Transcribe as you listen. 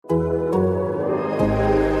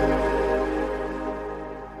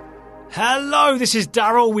Hello, this is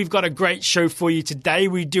Daryl. We've got a great show for you today.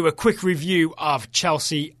 We do a quick review of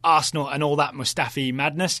Chelsea, Arsenal and all that Mustafi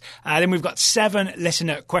madness. Then we've got 7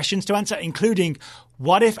 listener questions to answer, including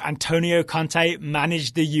what if Antonio Conte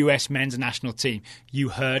managed the US men's national team? You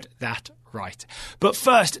heard that right. But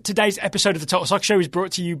first, today's episode of the Total Soccer Show is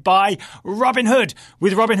brought to you by Robinhood.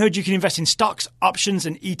 With Robinhood, you can invest in stocks, options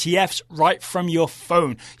and ETFs right from your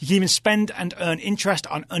phone. You can even spend and earn interest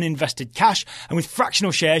on uninvested cash. And with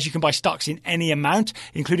fractional shares, you can buy stocks in any amount,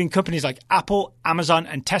 including companies like Apple, Amazon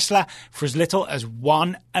and Tesla for as little as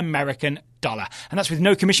 $1 American dollar. And that's with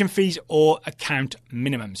no commission fees or account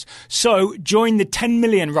minimums. So join the 10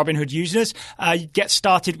 million Robinhood users. Get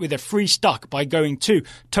started with a free stock by going to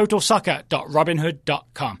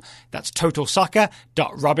totalsoccer.robinhood.com. That's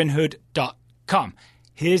totalsoccer.robinhood.com.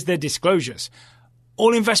 Here's the disclosures.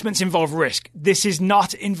 All investments involve risk. This is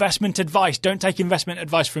not investment advice. Don't take investment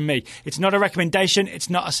advice from me. It's not a recommendation. It's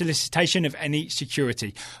not a solicitation of any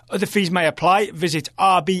security. Other fees may apply. Visit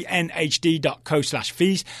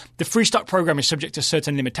rbnhd.co/fees. The free stock program is subject to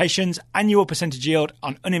certain limitations. Annual percentage yield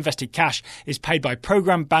on uninvested cash is paid by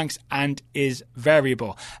program banks and is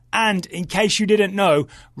variable. And in case you didn't know,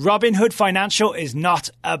 Robinhood Financial is not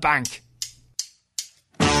a bank.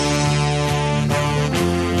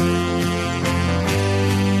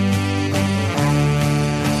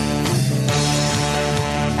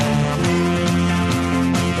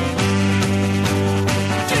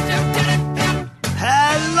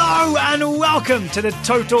 And welcome to the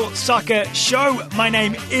Total Soccer Show. My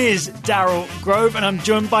name is Daryl Grove and I'm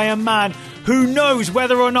joined by a man who knows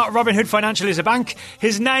whether or not Robinhood Financial is a bank.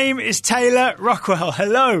 His name is Taylor Rockwell.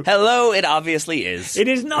 Hello. Hello, it obviously is. It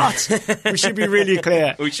is not. We should be really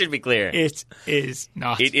clear. We should be clear. It is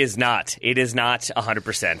not. It is not. It is not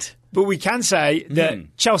 100%. But we can say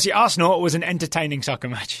that Chelsea-Arsenal was an entertaining soccer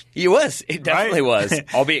match. It was. It definitely was.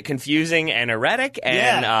 Albeit confusing and erratic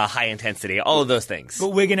and high intensity. All of those things.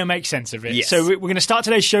 But we're going to make sense of it. Yes. So we're going to start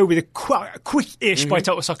today's show with a quick-ish by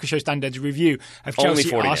Total Soccer Show standards review of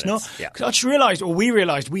Chelsea-Arsenal. Because I just realised, or we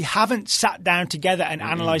realised, we haven't sat down together and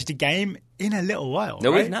analysed a game in a little while.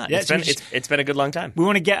 No, right? we've not. Yeah, it's been a good long time. We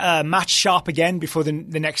want to get match sharp again before the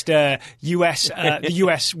next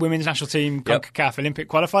US women's national team CONCACAF Olympic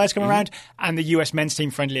qualifiers come around, and the US men's team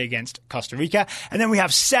friendly against Costa Rica. And then we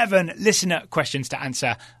have 7 listener questions to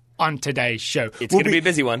answer on today's show. It's going to be a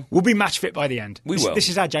busy one. We'll be match fit by the end. We will. This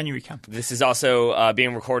is our January camp. This is also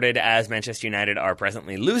being recorded as Manchester United are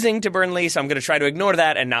presently losing to Burnley, so I'm going to try to ignore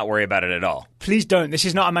that and not worry about it at all. Please don't. This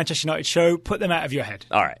is not a Manchester United show. Put them out of your head.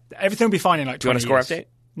 All right. Everything will be fine in like 20 years. Do you want a score update?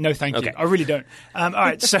 No, thank you. Okay. I really don't. All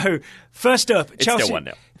right, so first up,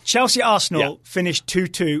 Chelsea-Arsenal finished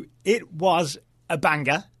 2-2. It was a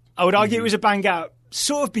banger. I would argue it was a banger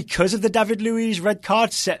sort of because of the David Luiz red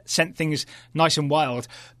card sent things nice and wild.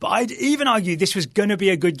 But I'd even argue this was going to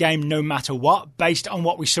be a good game no matter what, based on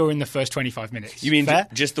what we saw in the first 25 minutes. You mean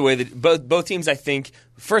just the way that both teams, I think,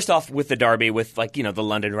 first off with the derby, with the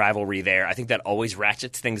London rivalry there, I think that always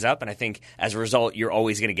ratchets things up. And I think as a result, you're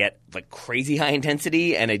always going to get crazy high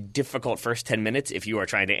intensity and a difficult first 10 minutes if you are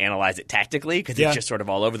trying to analyze it tactically, because it's just sort of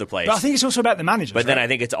all over the place. But I think it's also about the managers. But then I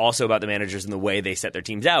think it's also about the managers and the way they set their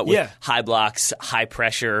teams out. With high blocks, high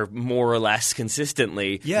pressure, more or less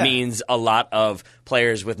consistently, means a lot of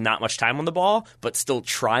players with not much time on the ball, but still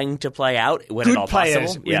trying to play out when at all possible. Good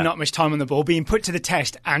players with not much time on the ball being put to the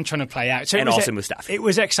test and trying to play out. So and also Mustafi. It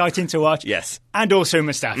was exciting to watch. Yes. And also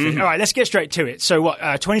Mustafi. All right, let's get straight to it. So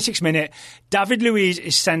 26th minute, David Luiz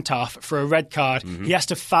is sent off for a red card. He has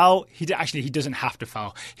to foul. He doesn't have to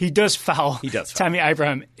foul. He does foul Tammy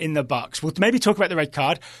Abraham in the box. We'll maybe talk about the red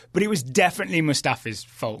card, but it was definitely Mustafi's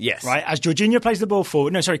fault. Yes. Right? As Jorginho plays the ball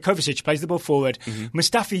forward. No, sorry, Kovacic plays the ball forward.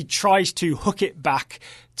 Mustafi tries to hook it back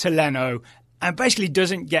to Leno and basically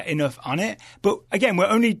doesn't get enough on it. But again, we're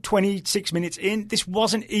only 26 minutes in. This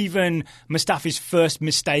wasn't even Mustafi's first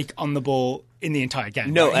mistake on the ball in the entire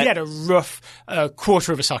game. No, he had a rough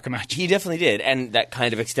quarter of a soccer match. He definitely did, and that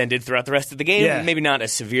kind of extended throughout the rest of the game. Yeah. Maybe not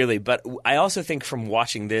as severely, but I also think from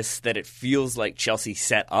watching this that it feels like Chelsea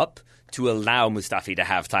set up to allow Mustafi to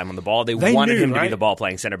have time on the ball. They wanted him to be the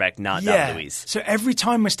ball-playing centre-back, not David Luiz. So every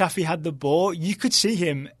time Mustafi had the ball, you could see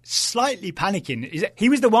him slightly panicking. He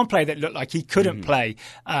was the one player that looked like he couldn't play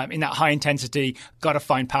in that high-intensity,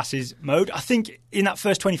 got-to-find passes mode. I think in that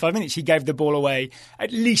first 25 minutes, he gave the ball away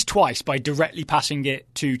at least twice by directly passing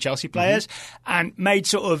it to Chelsea players and made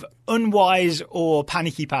sort of unwise or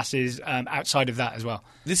panicky passes outside of that as well.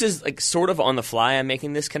 This is sort of on the fly I'm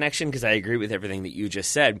making this connection because I agree with everything that you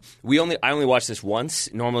just said. We I only watched this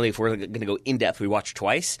once. Normally, if we're going to go in depth, we watch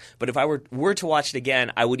twice. But if I were to watch it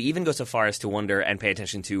again, I would even go so far as to wonder and pay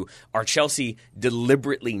attention to, are Chelsea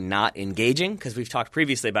deliberately not engaging? Because we've talked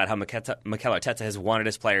previously about how Mikel Arteta has wanted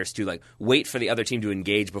his players to wait for the other team to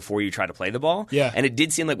engage before you try to play the ball. Yeah. And it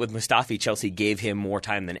did seem like with Mustafi, Chelsea gave him more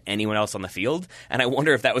time than anyone else on the field. And I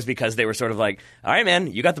wonder if that was because they were sort of like, all right, man,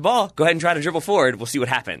 you got the ball. Go ahead and try to dribble forward. We'll see what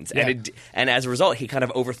happens. Yeah. And as a result, he kind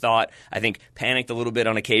of overthought, I think, panicked a little bit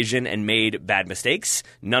on occasion and made bad mistakes.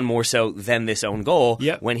 None more so than this own goal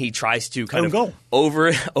when he tries to kind of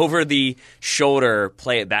over the shoulder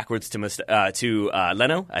play it backwards to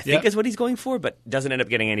Leno, I think is what he's going for, but doesn't end up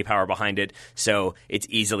getting any power behind it. So it's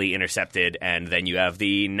easily intercepted, and then you have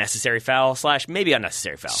the necessary foul / maybe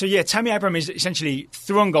unnecessary foul. So Tammy Abraham is essentially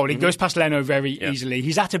through on goal. He goes past Leno very easily.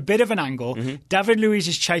 He's at a bit of an angle. David Luiz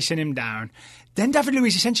is chasing him down. Then David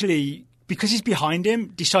Luiz essentially, because he's behind him,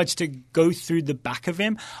 decides to go through the back of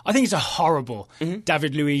him. I think it's a horrible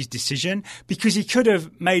David Luiz decision, because he could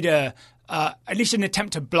have made at least an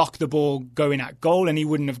attempt to block the ball going at goal, and he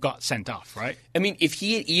wouldn't have got sent off, right? I mean, if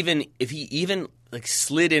he even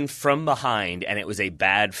slid in from behind and it was a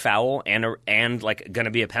bad foul and going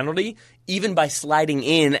to be a penalty, even by sliding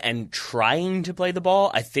in and trying to play the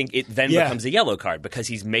ball, I think it then becomes a yellow card because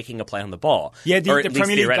he's making a play on the ball. Yeah, the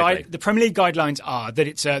Premier League guidelines are that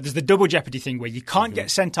it's there's the double jeopardy thing where you can't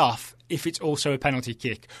get sent off if it's also a penalty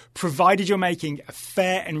kick, provided you're making a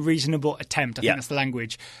fair and reasonable attempt, I think that's the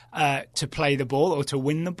language, to play the ball or to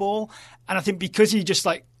win the ball. And I think because he just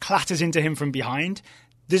clatters into him from behind,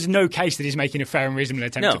 there's no case that he's making a fair and reasonable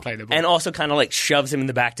attempt to play the ball. And also kind of shoves him in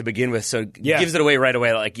the back to begin with, so gives it away right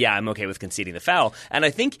away, I'm okay with conceding the foul. And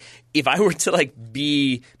I think if I were to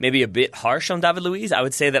be maybe a bit harsh on David Luiz, I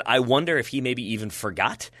would say that I wonder if he maybe even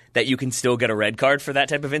forgot that you can still get a red card for that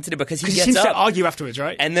type of incident, because he seems up to argue afterwards,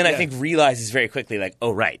 right? And then I think realizes very quickly,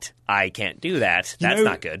 oh, right, I can't do that. That's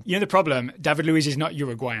not good. You know the problem? David Luiz is not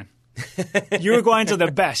Uruguayan. Uruguayans are the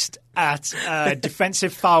best at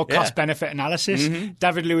defensive foul cost-benefit analysis.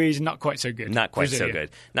 David Luiz, not quite so good. Not quite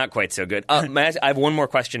so good. Matt, I have one more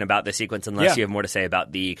question about the sequence, unless you have more to say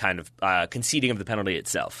about the kind of conceding of the penalty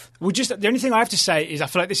itself. Well, just the only thing I have to say is I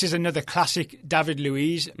feel like this is another classic David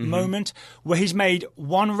Luiz moment where he's made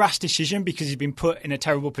one rash decision because he's been put in a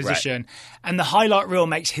terrible position, and the highlight reel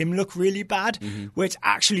makes him look really bad, where it's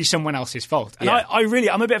actually someone else's fault. And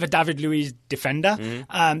I'm a bit of a David Luiz defender.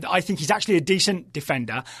 I think he's actually a decent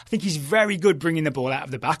defender. I think he's very good bringing the ball out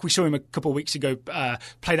of the back. We saw him a couple of weeks ago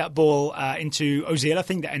play that ball into Ozil, I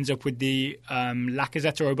think, that ends up with the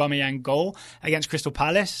Lacazette or Aubameyang goal against Crystal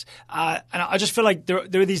Palace. And I just feel like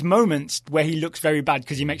there are these moments where he looks very bad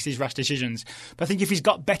because he makes these rash decisions. But I think if he's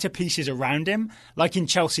got better pieces around him, like in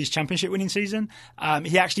Chelsea's championship winning season,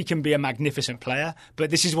 he actually can be a magnificent player.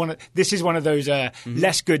 But this is one of those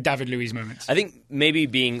less good David Luiz moments. I think maybe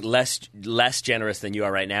being less generous than you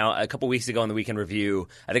are right now. A couple weeks ago in the Weekend Review,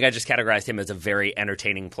 I think I just categorized him as a very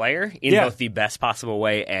entertaining player in both the best possible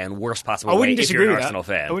way and worst possible way if you're an Arsenal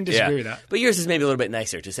fan. I wouldn't disagree with that. But yours is maybe a little bit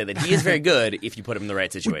nicer to say that he is very good if you put him in the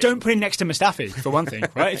right situation. Well, don't put him next to Mustafi, for one thing,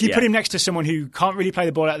 right? If you put him next to someone who can't really play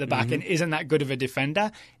the ball out of the back and isn't that good of a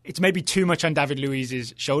defender, it's maybe too much on David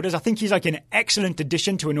Luiz's shoulders. I think he's an excellent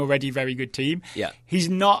addition to an already very good team. Yeah. He's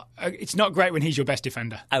not. It's not great when he's your best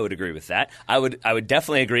defender. I would agree with that. I would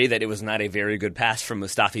definitely agree that it was not a very good pass from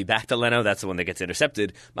Mustafi back to Leno. That's the one that gets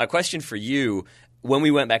intercepted. My question for you, when we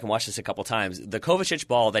went back and watched this a couple times, the Kovacic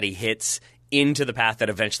ball that he hits into the path that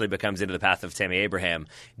eventually becomes into the path of Tammy Abraham,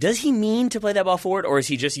 does he mean to play that ball forward, or is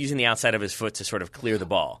he just using the outside of his foot to sort of clear the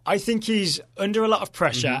ball? I think he's under a lot of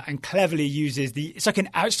pressure and cleverly uses it's like an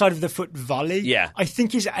outside of the foot volley. Yeah. I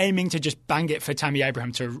think he's aiming to just bang it for Tammy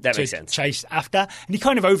Abraham to chase after. And he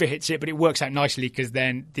kind of overhits it, but it works out nicely because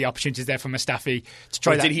then the opportunity is there for Mustafi to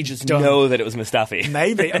try that. Did he just know that it was Mustafi?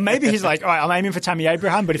 Maybe. And maybe he's like, all right, I'm aiming for Tammy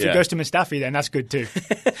Abraham, but if it goes to Mustafi, then that's good too.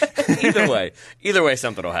 Either way,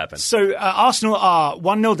 something will happen. So Arsenal are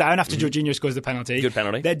 1-0 down after Jorginho scores the penalty. Good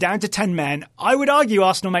penalty. They're down to 10 men. I would argue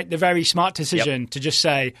Arsenal make the very smart decision to just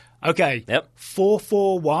say, okay,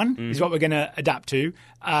 4-4-1 is what we're going to adapt to,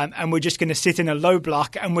 and we're just going to sit in a low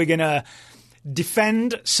block and we're going to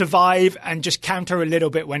defend, survive, and just counter a little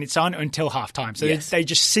bit when it's on until half-time. So they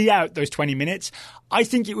just see out those 20 minutes. I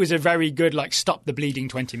think it was a very good, stop the bleeding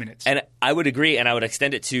 20 minutes. And I would agree, and I would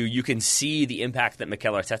extend it to, you can see the impact that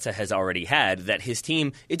Mikel Arteta has already had, that his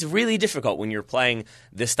team, it's really difficult when you're playing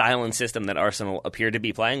the style and system that Arsenal appeared to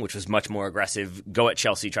be playing, which was much more aggressive, go at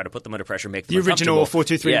Chelsea, try to put them under pressure, make them uncomfortable. The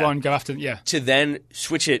original 4-2-3-1, go after, to then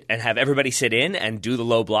switch it and have everybody sit in and do the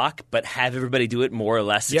low block, but have everybody do it more or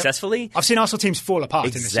less successfully. I've seen Arsenal Arsenal teams fall apart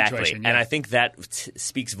in this Exactly. situation. And I think that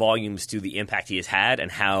speaks volumes to the impact he has had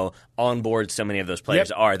and how on board so many of those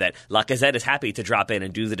players are, that Lacazette is happy to drop in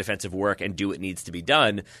and do the defensive work and do what needs to be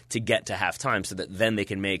done to get to halftime so that then they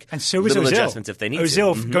can make little adjustments if they need to.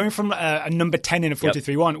 Ozil, going from a number 10 in a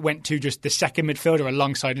 4-2-3-1, went to just the second midfielder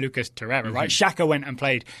alongside Lucas Torreira, right? Xhaka went and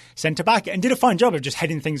played centre-back and did a fine job of just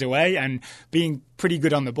heading things away and being pretty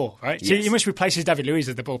good on the ball, right? So he almost replaces David Luiz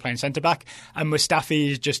as the ball-playing centre-back, and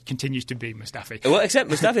Mustafi just continues to be Mustafi. Well, except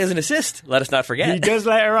Mustafi has an assist, let us not forget. He does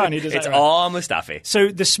later on. It's all Mustafi. So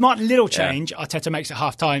the smart little change Arteta makes at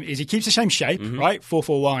half-time is he keeps the same shape, right?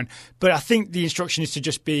 4-4-1. But I think the instruction is to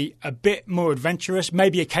just be a bit more adventurous,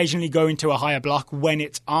 maybe occasionally go into a higher block when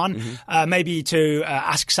it's on, maybe to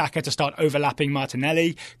ask Saka to start overlapping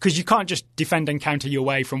Martinelli, because you can't just defend and counter your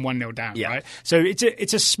way from 1-0 down, right? So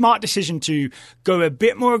it's a smart decision to go a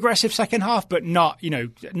bit more aggressive second half, but not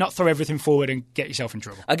throw everything forward and get yourself in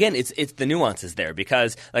trouble. Again, it's the nuances there,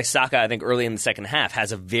 because like Saka, I think early in the second half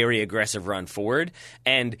has a very aggressive run forward,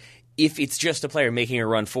 and if it's just a player making a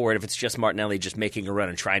run forward, if it's just Martinelli just making a run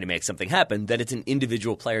and trying to make something happen, then it's an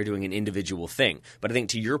individual player doing an individual thing. But I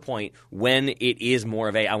think to your point, when it is more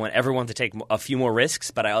of I want everyone to take a few more risks,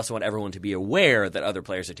 but I also want everyone to be aware that other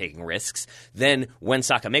players are taking risks, then when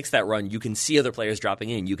Saka makes that run, you can see other players dropping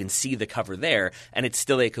in, you can see the cover there, and it's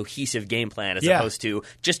still a cohesive game plan as opposed to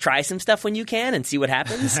just try some stuff when you can and see what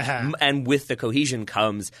happens. And with the cohesion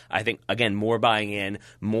comes, I think, again, more buying in,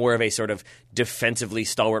 more of a sort of defensively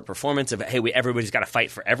stalwart performance of, hey, everybody's got to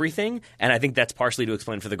fight for everything, and I think that's partially to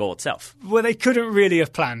explain for the goal itself. Well, they couldn't really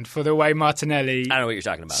have planned for the way Martinelli I don't know what you're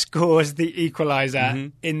talking about. Scores the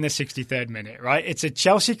equaliser in the 63rd minute, right? It's a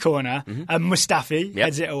Chelsea corner, and Mustafi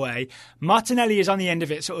heads it away. Martinelli is on the end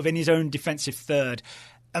of it, sort of in his own defensive third,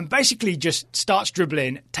 and basically just starts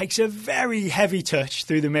dribbling, takes a very heavy touch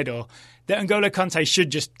through the middle that N'Golo Kante should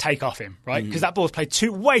just take off him, right? Because that ball's played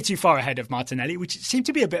way too far ahead of Martinelli, which seemed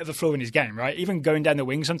to be a bit of a flaw in his game, right? Even going down the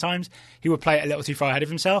wing sometimes, he would play it a little too far ahead of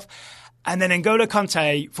himself. And then N'Golo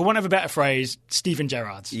Kante, for want of a better phrase, Steven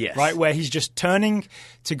Gerrard's, right? Where he's just turning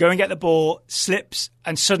to go and get the ball, slips,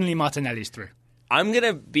 and suddenly Martinelli's through. I'm going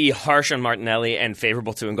to be harsh on Martinelli and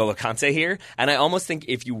favorable to N'Golo Kante here. And I almost think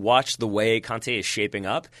if you watch the way Kante is shaping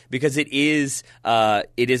up, because it is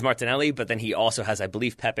Martinelli, but then he also has, I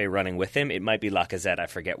believe, Pepe running with him. It might be Lacazette, I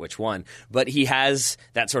forget which one. But he has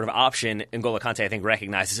that sort of option. N'Golo Kante, I think,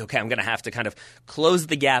 recognizes, okay, I'm going to have to kind of close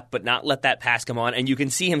the gap, but not let that pass come on. And you can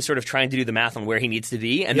see him sort of trying to do the math on where he needs to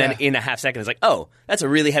be. And then in a half second, it's like, oh, that's a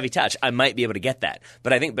really heavy touch. I might be able to get that.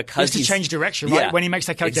 But I think because he's to change direction, right? When he makes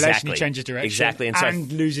that calculation, he changes direction. Exactly.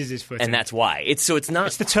 And loses his footing. And that's why. It's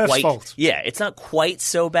not the turf's fault. Yeah, it's not quite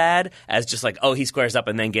so bad as just like, oh, he squares up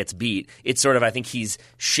and then gets beat. It's sort of, I think he's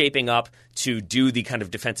shaping up to do the kind of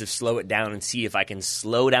defensive slow it down and see if I can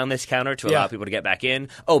slow down this counter to allow people to get back in.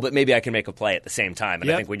 Oh, but maybe I can make a play at the same time. And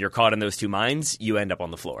I think when you're caught in those two minds, you end up on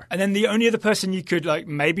the floor. And then the only other person you could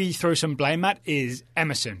maybe throw some blame at is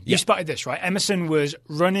Emerson. You spotted this, right? Emerson was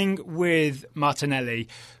running with Martinelli,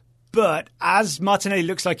 but as Martinelli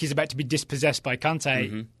looks like he's about to be dispossessed by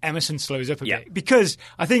Kante, Emerson slows up a bit. Because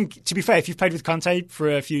I think, to be fair, if you've played with Kante for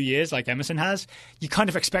a few years, like Emerson has, you kind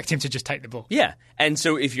of expect him to just take the ball. Yeah. And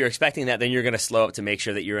so if you're expecting that, then you're going to slow up to make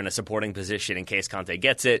sure that you're in a supporting position in case Kante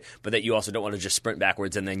gets it, but that you also don't want to just sprint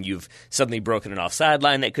backwards and then you've suddenly broken an offside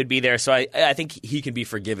line that could be there. So I think he can be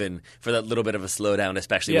forgiven for that little bit of a slowdown,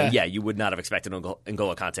 especially when, you would not have expected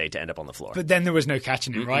N'Golo Kante to end up on the floor. But then there was no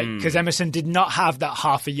catching it, right? Because Emerson did not have that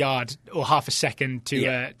half a yard or half a second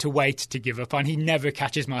to wait to give up on. He never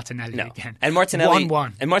catches Martinelli again. And Martinelli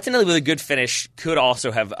 1-1. And Martinelli with a good finish could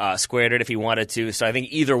also have squared it if he wanted to. So I think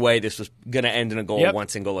either way this was going to end in a goal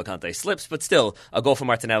once N'Golo Kante slips. But still, a goal for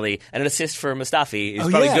Martinelli and an assist for Mustafi is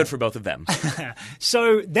probably good for both of them.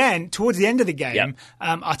 So then, towards the end of the game,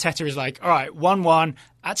 Arteta is like, all right, 1-1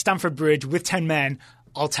 at Stamford Bridge with 10 men.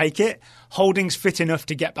 I'll take it. Holding's fit enough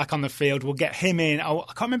to get back on the field. We'll get him in. I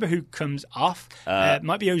can't remember who comes off. It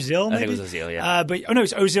might be Ozil, maybe? I think it was Ozil, yeah.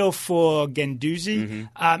 It's Ozil for Guendouzi.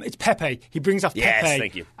 It's Pepe. He brings off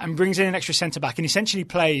Pepe and brings in an extra centre-back and essentially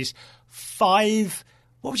plays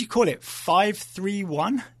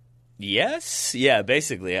 5-3-1? Yes. Yeah,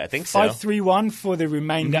 basically. I think so. 5-3-1 for the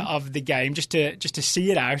remainder of the game, just to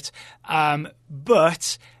see it out.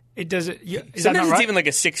 But it doesn't. Is that not right? It's even like a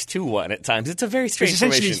 6-2-1 at times. It's a very strange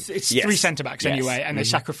formation. It's three centre-backs anyway, and they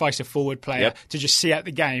sacrifice a forward player to just see out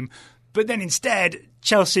the game. But then instead,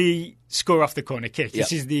 Chelsea score off the corner kick.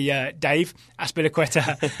 This is the Dave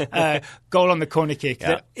Azpilicueta goal on the corner kick.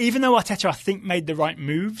 That even though Arteta, I think, made the right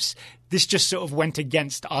moves, this just sort of went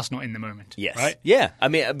against Arsenal in the moment. Yes. Right? Yeah. I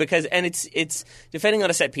mean, because it's defending on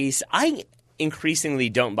a set piece. increasingly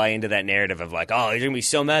don't buy into that narrative of like, oh, you're going to be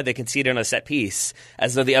so mad they conceded on a set piece,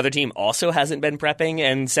 as though the other team also hasn't been prepping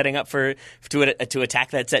and setting up to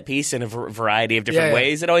attack that set piece in a variety of different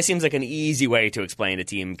ways. It always seems like an easy way to explain a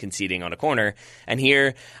team conceding on a corner. And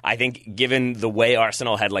here, I think, given the way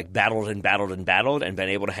Arsenal had like battled and been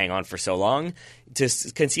able to hang on for so long, to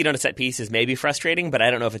concede on a set piece is maybe frustrating, but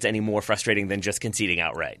I don't know if it's any more frustrating than just conceding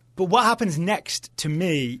outright. But what happens next, to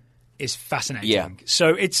me, is fascinating. Yeah. So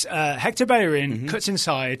it's Hector Bellerin cuts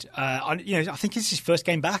inside. I think it's his first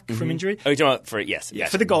game back from injury. Oh, you're talking about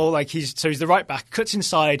for the goal. Like he's the right back, cuts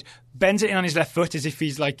inside, bends it in on his left foot as if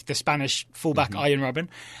he's like the Spanish fullback Ian Robin.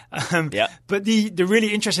 But the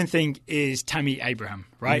really interesting thing is Tammy Abraham,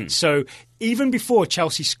 right? So even before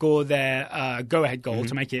Chelsea score their go-ahead goal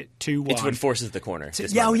to make it 2-1. It's what forces the corner.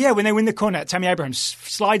 When they win the corner, Tammy Abraham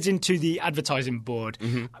slides into the advertising board.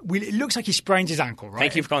 It looks like he sprains his ankle, right?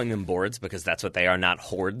 Thank you for calling them boards, because that's what they are, not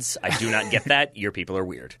hordes. I do not get that. Your people are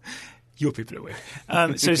weird. Your people are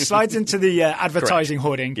weird. So slides into the advertising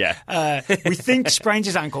hoarding. Yeah. We think sprains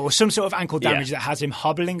his ankle or some sort of ankle damage that has him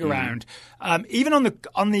hobbling around. Even on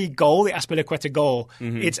the goal, the Azpilicueta goal,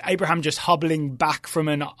 it's Abraham just hobbling back from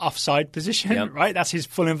an offside position, right? That's his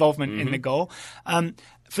full involvement in the goal.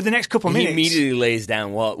 For the next couple of minutes... He immediately lays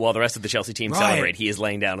down while the rest of the Chelsea team celebrate. He is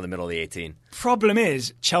laying down in the middle of the 18. Problem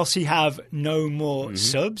is, Chelsea have no more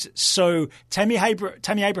subs. So Tammy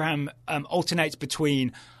Abraham alternates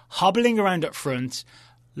between hobbling around up front,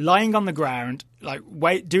 lying on the ground,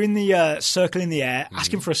 doing the circle in the air,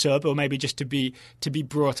 asking for a sub, or maybe just to be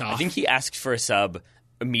brought off. I think he asked for a sub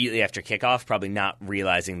immediately after kickoff, probably not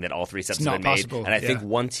realizing that all three subs have been made. And I think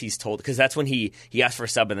once he's told, because that's when he asked for a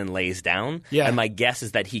sub and then lays down. Yeah. And my guess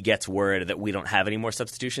is that he gets word that we don't have any more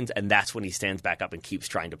substitutions, and that's when he stands back up and keeps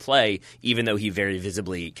trying to play, even though he very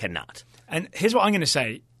visibly cannot. And here's what I'm going to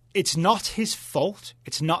say. It's not his fault.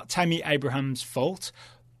 It's not Tammy Abraham's fault.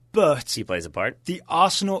 But he plays a part. The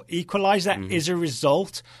Arsenal equaliser is a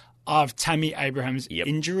result of Tammy Abraham's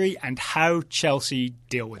injury and how Chelsea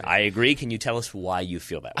deal with it. I agree. Can you tell us why you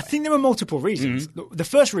feel that way? I think there are multiple reasons. The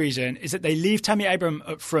first reason is that they leave Tammy Abraham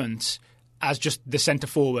up front as just the centre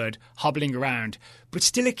forward hobbling around, but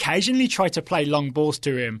still occasionally try to play long balls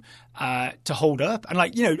to him to hold up. And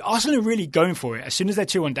Arsenal are really going for it. As soon as they're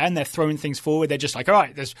 2-1 down, they're throwing things forward. They're just like, all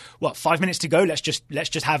right, there's 5 minutes to go. Let's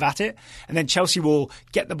just have at it. And then Chelsea will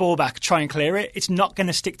get the ball back, try and clear it. It's not going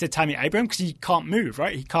to stick to Tammy Abraham because he can't move,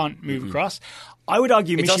 right? He can't move across. I would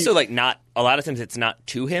argue it's also not a lot of times it's not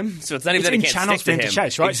to him, so it's not even that it can't stick to him. To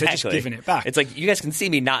chase, right? Exactly. So just giving it back. It's like you guys can see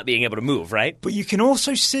me not being able to move, right? But you can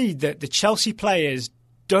also see that the Chelsea players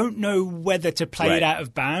don't know whether to play it out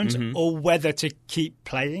of bounds or whether to keep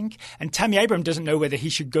playing. And Tammy Abraham doesn't know whether he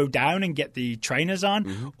should go down and get the trainers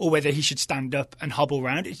on or whether he should stand up and hobble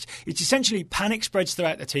around. It's essentially panic spreads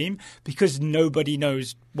throughout the team because nobody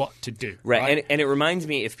knows what to do. Right. And it reminds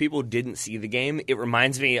me, if people didn't see the game, it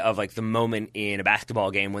reminds me of like the moment in a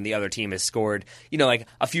basketball game when the other team has scored, like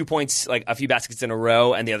a few points, like a few baskets in a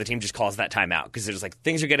row, and the other team just calls that timeout because there's like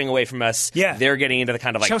things are getting away from us. Yeah. They're getting into the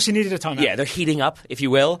kind of like Chelsea needed a timeout. Yeah, they're heating up, if you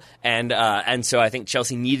will. And so I think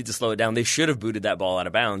Chelsea needed to slow it down. They should have booted that ball out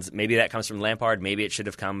of bounds. Maybe that comes from Lampard. Maybe it should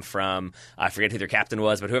have come from, I forget who their captain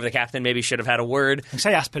was, but whoever the captain maybe should have had a word. I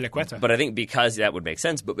say Azpilicueta. But I think because that would make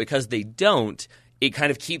sense, but because they don't, it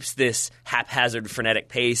kind of keeps this haphazard, frenetic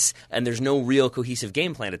pace, and there's no real cohesive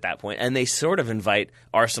game plan at that point, and they sort of invite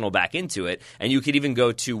Arsenal back into it. And you could even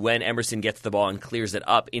go to when Emerson gets the ball and clears it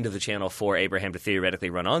up into the channel for Abraham to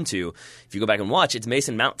theoretically run onto. If you go back and watch, it's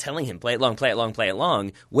Mason Mount telling him, play it long, play it long, play it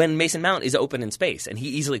long, when Mason Mount is open in space. And he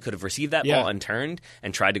easily could have received that ball unturned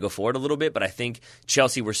and tried to go forward a little bit, but I think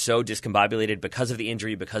Chelsea were so discombobulated because of the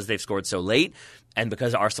injury, because they've scored so late, and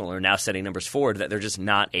because Arsenal are now setting numbers forward, that they're just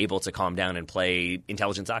not able to calm down and play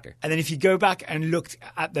intelligent soccer. And then if you go back and look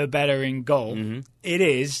at the Bellerin goal, it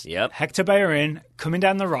is Hector Bellerin coming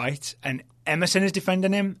down the right, and Emerson is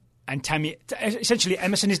defending him, and essentially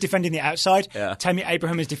Emerson is defending the outside. Yeah. Tammy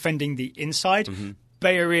Abraham is defending the inside.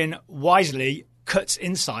 Bellerin wisely cuts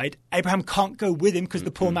inside. Abraham can't go with him because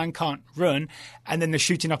the poor man can't run, and then the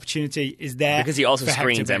shooting opportunity is there. Because he also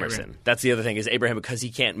screens Emerson. That's the other thing, is Abraham, because he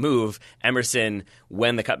can't move, Emerson,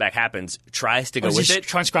 when the cutback happens, tries to go with it.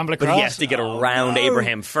 Try and scramble across? But he has to get around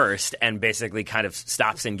Abraham first and basically kind of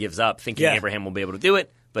stops and gives up, thinking Abraham will be able to do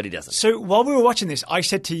it. But he doesn't. So while we were watching this, I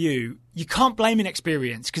said to you, you can't blame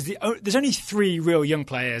inexperience because there's only 3 real young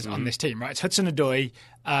players on this team, right? It's Hudson-Odoi,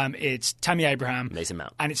 it's Tammy Abraham, Mason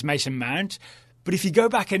Mount. And it's Mason Mount. But if you go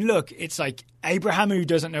back and look, it's like Abraham who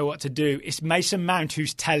doesn't know what to do. It's Mason Mount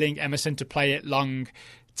who's telling Emerson to play it long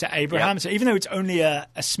to Abraham. Yep. So even though it's only a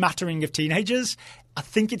smattering of teenagers, I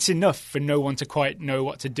think it's enough for no one to quite know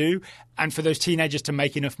what to do, and for those teenagers to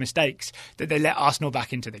make enough mistakes that they let Arsenal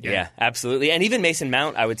back into the game. Yeah, absolutely. And even Mason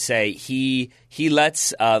Mount, I would say, he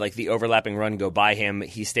lets like the overlapping run go by him.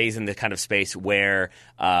 He stays in the kind of space where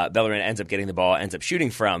Bellerin ends up getting the ball, ends up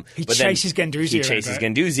shooting from. He chases Guendouzi. He chases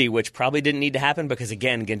Guendouzi, which probably didn't need to happen because,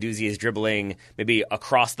 again, Guendouzi is dribbling maybe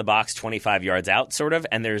across the box 25 yards out, sort of,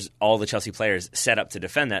 and there's all the Chelsea players set up to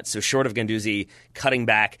defend that. So short of Guendouzi cutting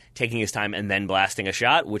back, taking his time, and then blasting a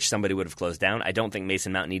shot, which somebody would have closed down, I don't think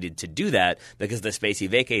Mason Mount needed to do that because the space he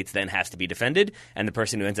vacates then has to be defended, and the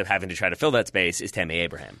person who ends up having to try to fill that space is Tammy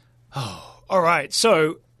Abraham. Oh, all right.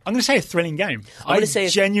 So I'm going to say a thrilling game. I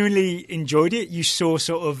genuinely enjoyed it. You saw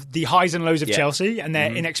sort of the highs and lows of Chelsea and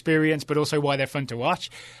their inexperience, but also why they're fun to watch.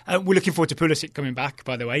 We're looking forward to Pulisic coming back,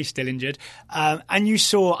 by the way, still injured. And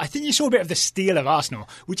I think you saw a bit of the steel of Arsenal,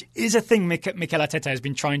 which is a thing Mikel Arteta has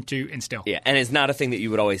been trying to instill. Yeah, and it's not a thing that you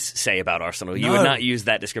would always say about Arsenal. You would not use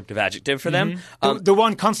that descriptive adjective for them. The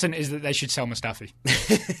one constant is that they should sell Mustafi.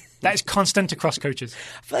 That is constant across coaches.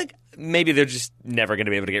 I feel like maybe they're just never going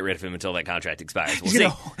to be able to get rid of him until that contract expires. We'll see.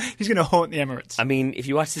 He's going to haunt the Emirates. I mean, if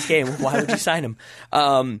you watch this game, why would you sign him?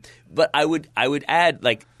 But I would add,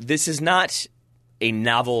 like, this is not a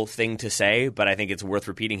novel thing to say, but I think it's worth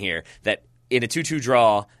repeating here that in a 2-2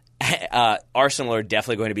 draw, Arsenal are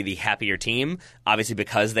definitely going to be the happier team, obviously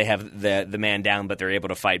because they have the man down, but they're able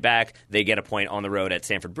to fight back. They get a point on the road at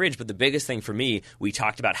Stamford Bridge. But the biggest thing for me, we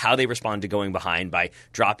talked about how they respond to going behind by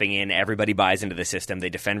dropping in. Everybody buys into the system.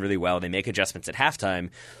 They defend really well. They make adjustments at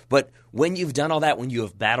halftime. But when you've done all that, when you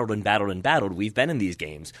have battled and battled and battled, we've been in these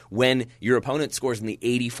games, when your opponent scores in the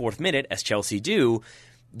 84th minute, as Chelsea do,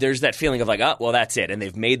 there's that feeling of like, oh, well, that's it. And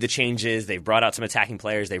they've made the changes. They've brought out some attacking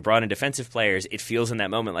players. They've brought in defensive players. It feels in that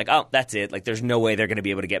moment like, oh, that's it. Like, there's no way they're going to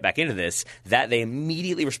be able to get back into this. That they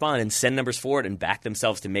immediately respond and send numbers forward and back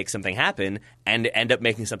themselves to make something happen and end up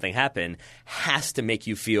making something happen has to make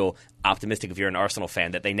you feel optimistic if you're an Arsenal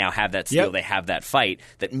fan that they now have that skill, they have that fight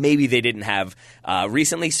that maybe they didn't have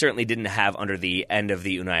recently, certainly didn't have under the end of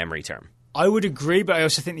the Unai Emery term. I would agree, but I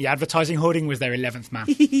also think the advertising hoarding was their 11th man.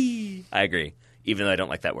 I agree. Even though I don't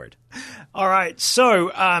like that word. All right,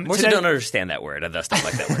 so... More so don't understand that word, and thus don't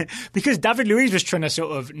like that word. Because David Luiz was trying to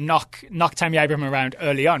sort of knock Tammy Abraham around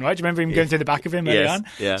early on, right? Do you remember him going through the back of him early on?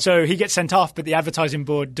 Yeah. So he gets sent off, but the advertising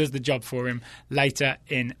board does the job for him later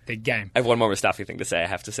in the game. I have one more Mustafi thing to say. I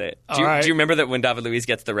have to say it. Do you remember that when David Luiz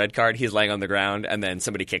gets the red card, he's laying on the ground, and then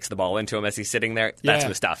somebody kicks the ball into him as he's sitting there? That's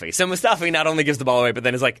Mustafi. So Mustafi not only gives the ball away, but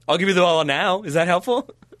then is like, I'll give you the ball now. Is that helpful?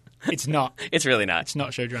 It's not. It's really not. It's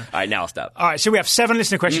not, Showdran. All right, now I'll stop. All right, so we have 7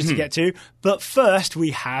 listener questions to get to. But first,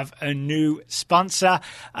 we have a new sponsor.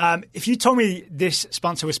 If you told me this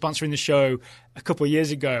sponsor was sponsoring the show a couple of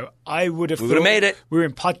years ago, I would have thought made it. We were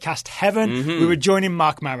in podcast heaven. We were joining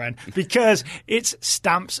Mark Maron because it's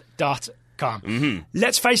Stamps.com.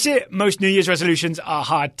 Let's face it, most New Year's resolutions are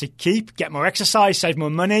hard to keep. Get more exercise, save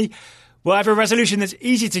more money. Well, I have a resolution that's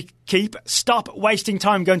easy to keep. Stop wasting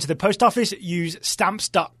time going to the post office. Use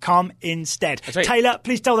Stamps.com instead. That's right. Taylor,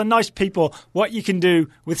 please tell the nice people what you can do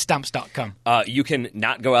with Stamps.com. You can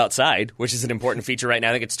not go outside, which is an important feature right now.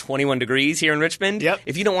 I think it's 21 degrees here in Richmond. Yep.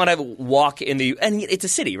 If you don't want to walk in the... And it's a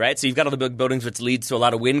city, right? So you've got all the big buildings, which leads to a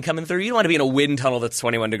lot of wind coming through. You don't want to be in a wind tunnel that's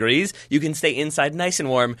 21 degrees. You can stay inside nice and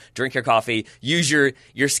warm, drink your coffee, use your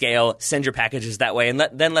scale, send your packages that way, and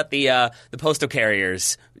then let the postal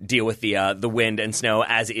carriers deal with the wind and snow,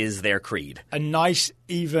 as is their creed. A nice,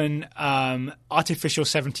 even artificial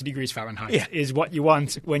 70 degrees Fahrenheit is what you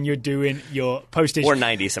want when you're doing your postage. Or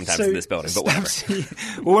 90 sometimes in this building, but whatever.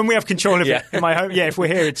 Well, when we have control of it in my home, if we're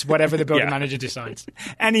here, it's whatever the building manager decides.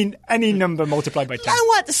 Any number multiplied by 10. I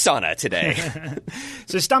want the sauna today.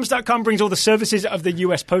 So Stamps.com brings all the services of the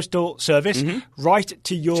US Postal Service right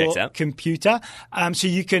to your computer. So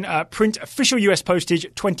you can print official US postage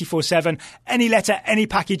 24/7, any letter, any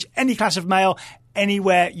package, any class of mail,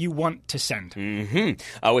 anywhere you want to send.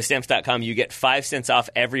 With Stamps.com, you get 5 cents off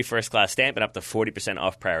every first-class stamp and up to 40%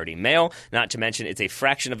 off priority mail. Not to mention, it's a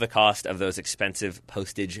fraction of the cost of those expensive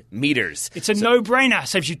postage meters. It's a no-brainer.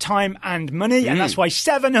 Saves you time and money, and that's why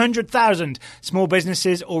 700,000 small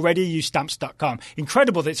businesses already use Stamps.com.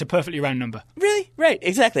 Incredible that it's a perfectly round number. Really? Right,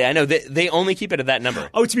 exactly. I know. They only keep it at that number.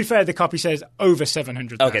 Oh, to be fair, the copy says over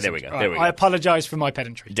 700,000. Okay, there we go. I apologize for my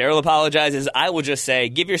pedantry. Daryl apologizes. I will just say,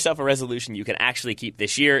 give yourself a resolution you can actually actually keep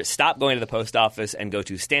this year, stop going to the post office and go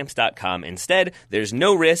to Stamps.com instead. There's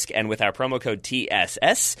no risk, and with our promo code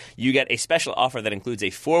TSS, you get a special offer that includes a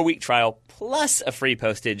 4-week trial plus free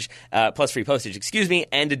postage,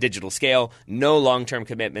 and a digital scale. No long-term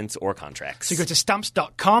commitments or contracts. So go to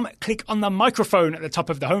Stamps.com, click on the microphone at the top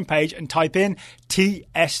of the homepage and type in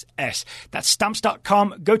TSS. That's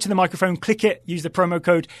Stamps.com. Go to the microphone, click it, use the promo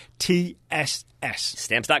code TSS.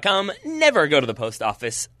 Stamps.com. Never go to the post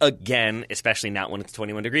office again, especially not when it's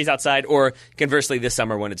 21 degrees outside, or conversely this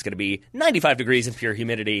summer when it's going to be 95 degrees and pure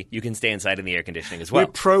humidity. You can stay inside in the air conditioning as well.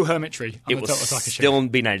 We're pro-hermitry on it the will Total Soccer Show. Still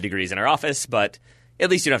be 90 degrees in our office, but at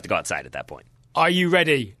least you don't have to go outside at that point. Are you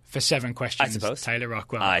ready for 7 questions, I suppose. Taylor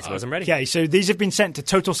Rockwell? I suppose I'm ready. Okay, so these have been sent to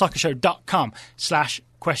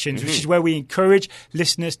totalsoccershow.com/questions, which is where we encourage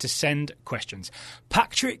listeners to send questions.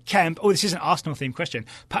 Patrick Kemp, this is an Arsenal-themed question.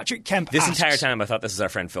 Patrick Kemp This asks, entire time I thought this was our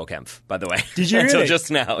friend Phil Kempf, by the way. Did you Until really?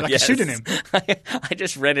 just now, Like yes. a pseudonym? I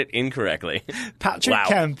just read it incorrectly. Patrick Wow.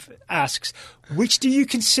 Kemp asks, which do you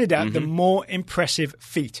consider the more impressive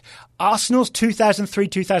feat? Arsenal's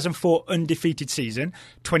 2003-2004 undefeated season,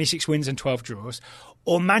 26 wins and 12 draws,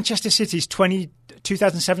 or Manchester City's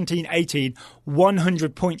 2017-18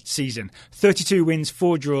 100-point season, 32 wins,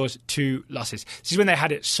 4 draws, 2 losses. This is when they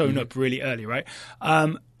had it sewn up really early, right?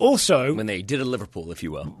 Also, When they did a Liverpool, if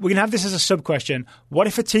you will. we're going to have this as a sub-question. What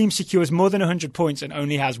if a team secures more than 100 points and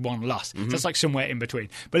only has 1 loss? So that's like somewhere in between.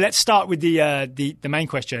 But let's start with the main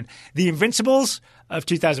question. The Invincibles of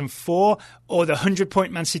 2004 or the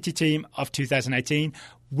 100-point Man City team of 2018,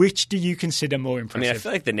 which do you consider more I impressive? mean, I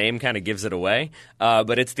feel like the name kind of gives it away,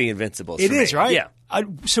 but it's the Invincibles. It for me. is, right? Yeah.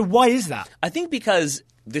 So why is that? I think because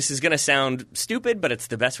this is going to sound stupid, but it's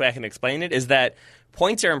the best way I can explain it, is that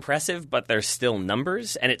points are impressive, but they're still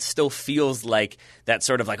numbers, and it still feels like that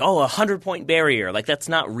sort of like, 100-point barrier. Like, that's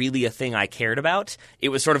not really a thing I cared about. It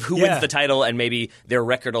was sort of who wins the title and maybe their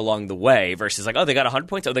record along the way versus like, they got 100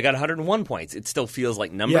 points, they got 101 points. It still feels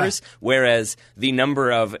like numbers, whereas the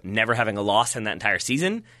number of never having a loss in that entire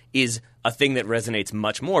season is a thing that resonates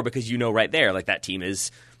much more because you know right there, like that team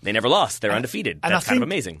is... They never lost. They're undefeated. And That's I kind think of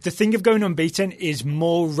amazing. The thing of going unbeaten is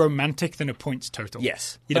more romantic than a points total.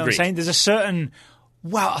 Yes. You know Agreed. what I'm saying? There's a certain...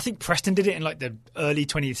 Wow, I think Preston did it in like the early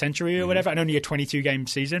 20th century or whatever, and only a 22-game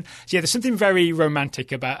season. So yeah, there's something very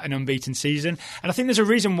romantic about an unbeaten season. And I think there's a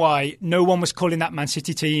reason why no one was calling that Man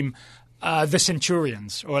City team the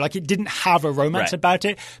Centurions, or like it didn't have a romance about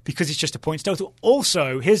it because it's just a points total.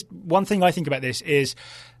 Also, here's one thing I think about this is...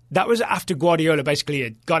 That was after Guardiola basically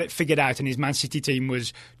had got it figured out and his Man City team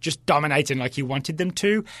was just dominating like he wanted them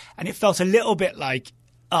to. And it felt a little bit like,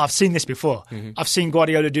 I've seen this before. I've seen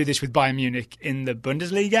Guardiola do this with Bayern Munich in the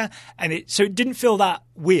Bundesliga. And so it didn't feel that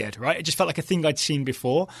weird, right? It just felt like a thing I'd seen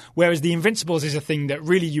before. Whereas the Invincibles is a thing that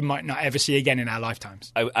really you might not ever see again in our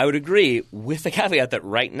lifetimes. I would agree with the caveat that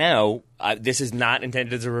right now, this is not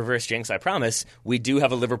intended as a reverse jinx, I promise. We do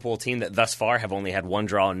have a Liverpool team that thus far have only had 1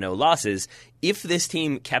 draw and no losses. If this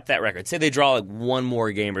team kept that record, say they draw like 1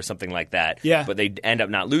 more game or something like that, but they end up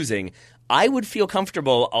not losing, I would feel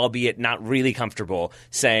comfortable, albeit not really comfortable,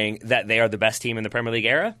 saying that they are the best team in the Premier League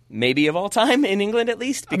era, maybe of all time, in England at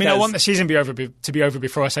least. I mean, I want the season to be over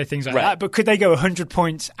before I say things like that, but could they go 100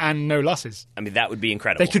 points and no losses? I mean, that would be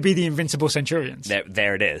incredible. They could be the Invincible Centurions.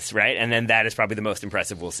 There it is, right? And then that is probably the most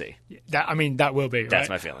impressive we'll see. That will be, right? That's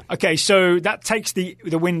my feeling. Okay, so that takes the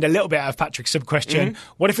wind a little bit out of Patrick's sub-question.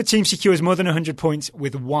 What if a team secures more than 100 points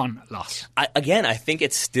with 1 loss? I think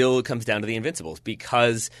it still comes down to the Invincibles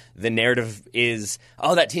because the narrative is,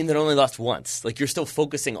 that team that only lost once. Like, you're still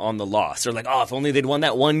focusing on the loss. Or like, if only they'd won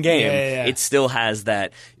that one game. Yeah. It still has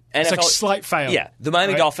that. It's like slight fail. Yeah. The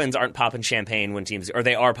Miami Dolphins aren't popping champagne when teams, or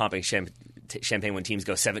they are popping champagne when teams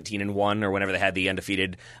go 17-1 or whenever they had the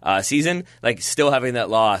undefeated season. Like, still having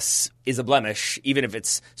that loss is a blemish, even if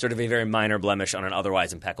it's sort of a very minor blemish on an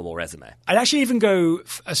otherwise impeccable resume. I'd actually even go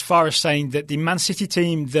as far as saying that the Man City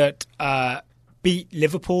team that beat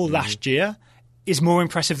Liverpool last year is more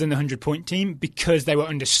impressive than the 100-point team because they were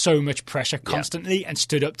under so much pressure constantly and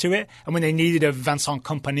stood up to it. And when they needed a Vincent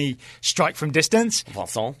Kompany strike from distance,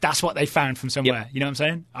 that's what they found from somewhere. You know what I'm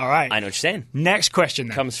saying? All right. I know what you're saying. Next question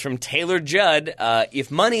then. Comes from Taylor Judd. If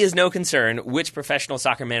money is no concern, which professional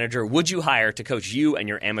soccer manager would you hire to coach you and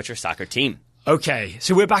your amateur soccer team? Okay,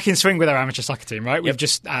 so we're back in swing with our amateur soccer team, right? We've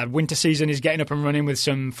just winter season is getting up and running with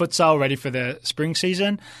some futsal ready for the spring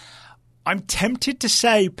season. I'm tempted to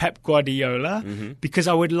say Pep Guardiola because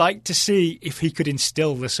I would like to see if he could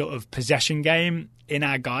instill the sort of possession game in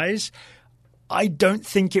our guys. I don't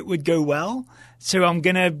think it would go well. So I'm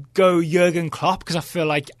going to go Jurgen Klopp because I feel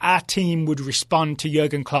like our team would respond to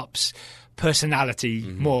Jurgen Klopp's personality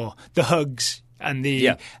more. The hugs, and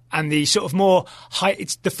the sort of more high.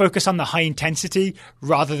 It's the focus on the high intensity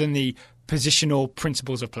rather than the positional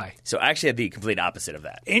principles of play. So I actually had the complete opposite of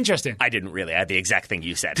that. Interesting. I didn't really. I had the exact thing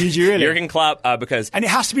you said. Did you really? Jurgen Klopp, because... And it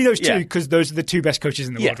has to be those two, because those are the two best coaches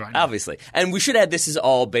in the world right now. Obviously. And we should add, this is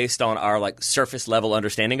all based on our surface level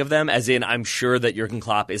understanding of them, as in I'm sure that Jurgen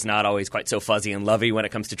Klopp is not always quite so fuzzy and lovey when it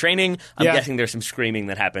comes to training. I'm guessing there's some screaming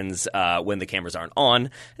that happens when the cameras aren't on,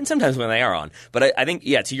 and sometimes when they are on. But I think,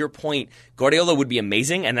 to your point, Guardiola would be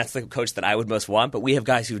amazing, and that's the coach that I would most want, but we have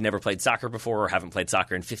guys who've never played soccer before or haven't played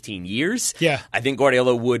soccer in 15 years. Yeah. I think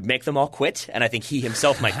Guardiola would make them all quit, and I think he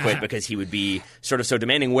himself might quit because he would be sort of so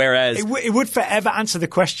demanding, whereas... It would forever answer the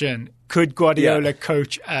question, could Guardiola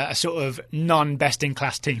coach a sort of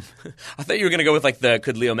non-best-in-class team? I thought you were going to go with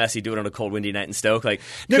could Leo Messi do it on a cold, windy night in Stoke? The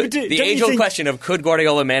age-old question of could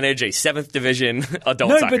Guardiola manage a 7th division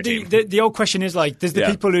adult soccer team? No, but the old question is there's the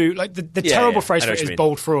people who the terrible phrase for it is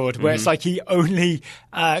bold fraud, where it's he only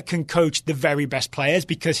can coach the very best players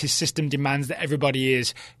because his system demands that everybody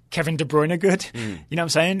is Kevin De Bruyne good. You know what I'm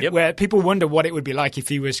saying? Yep. Where people wonder what it would be like if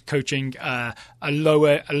he was coaching a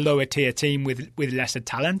lower tier team with lesser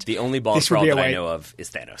talent. The only ball sprawl that I know of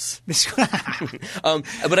is Thanos.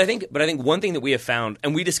 But I think one thing that we have found,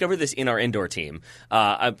 and we discovered this in our indoor team.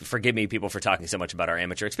 Forgive me, people, for talking so much about our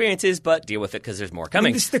amateur experiences, but deal with it because there's more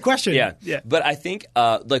coming. This is the question. Yeah. But I think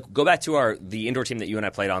go back to the indoor team that you and I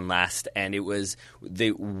played on last, and it was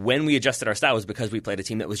when we adjusted our style was because we played a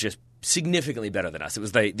team that was just significantly better than us. It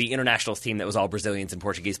was the internationals team that was all Brazilians and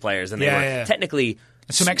Portuguese players, and they were technically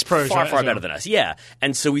some ex-pros far better than us. Yeah,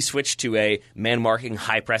 and so we switched to a man-marking,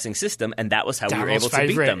 high-pressing system, and that was how we were able to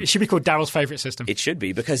beat them. It should be called Daryl's favorite system. It should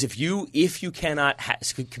be, because if you cannot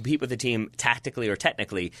compete with the team tactically or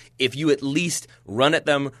technically, if you at least run at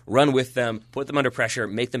them, run with them, put them under pressure,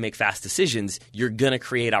 make them make fast decisions, you're going to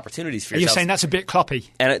create opportunities for yourself. You're saying that's a bit Kloppy.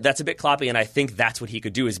 And that's a bit Kloppy, and I think that's what he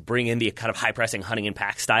could do, is bring in the kind of high-pressing hunting and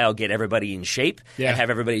pack style, get everybody in shape, and have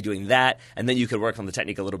everybody doing that, and then you could work on the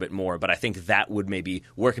technique a little bit more. But I think that would maybe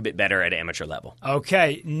work a bit better at amateur level.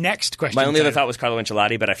 Okay, next question. My only other thought was Carlo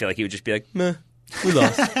Ancelotti, but I feel like he would just be like, meh, we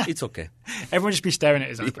lost. It's okay. Everyone would just be staring at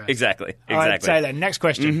his eyebrows. Exactly. All right, Taylor, next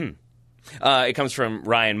question. It comes from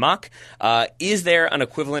Ryan Mock. Is there an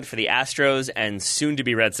equivalent for the Astros and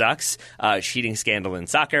soon-to-be Red Sox cheating scandal in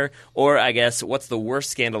soccer? Or, I guess, what's the worst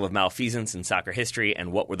scandal of malfeasance in soccer history,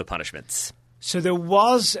 and what were the punishments? So there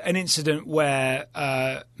was an incident where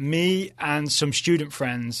me and some student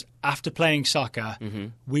friends, after playing soccer,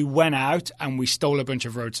 we went out and we stole a bunch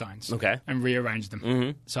of road signs and rearranged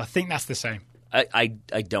them. So I think that's the same. I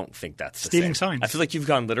don't think that's the Stealing same. signs. I feel like you've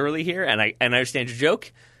gone literally here, and I understand your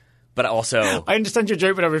joke, but also... I understand your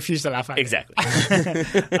joke, but I refuse to laugh at it. Exactly.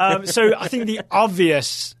 So I think the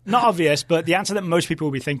not obvious, but the answer that most people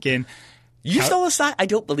will be thinking... You stole a sign? I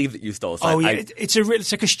don't believe that you stole a sign. Oh, yeah.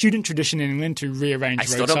 It's like a student tradition in England to rearrange road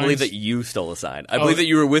signs. I still don't believe that you stole a sign. I believe that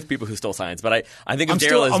you were with people who stole signs, but I think of I'm Daryl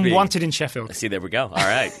still as being... unwanted in Sheffield. See, there we go. All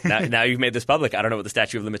right. now you've made this public. I don't know what the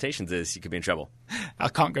statute of limitations is. You could be in trouble. I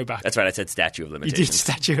can't go back. That's right. I said statute of limitations. You did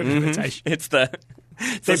statute of limitations. It's the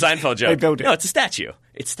Seinfeld joke. They build it. No, it's a statue.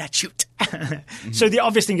 It's statute. So the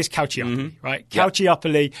obvious thing is Calciopoli, right?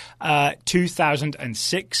 Calciopoli,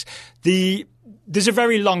 2006. There's a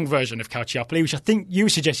very long version of Calciopoli, which I think you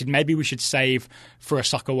suggested maybe we should save for a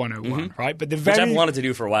Soccer 101, right? But which I've wanted to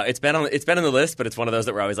do for a while. It's been on the list, but it's one of those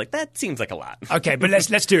that we're always like, that seems like a lot. Okay, but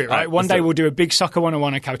let's do it, right? One day we'll do a big Soccer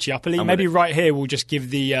 101 on Calciopoli. Maybe right here we'll just give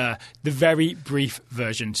the very brief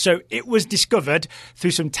version. So it was discovered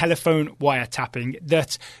through some telephone wiretapping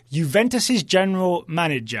that Juventus's general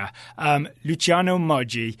manager, Luciano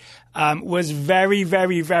Moggi, was very,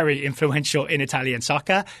 very, very influential in Italian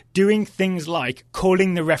soccer, doing things like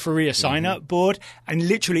calling the referee a sign-up board and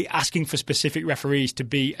literally asking for specific referees to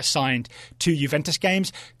be assigned to Juventus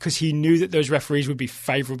games because he knew that those referees would be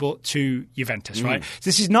favourable to Juventus, right? So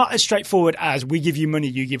this is not as straightforward as we give you money,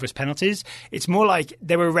 you give us penalties. It's more like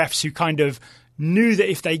there were refs who kind of knew that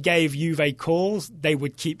if they gave Juve calls, they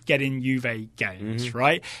would keep getting Juve games,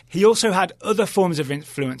 right? He also had other forms of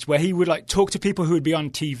influence where he would talk to people who would be on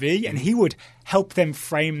TV and he would help them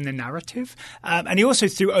frame the narrative. And he also,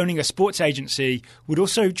 through owning a sports agency, would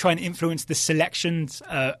also try and influence the selections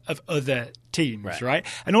of other teams, right?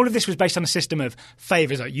 And all of this was based on a system of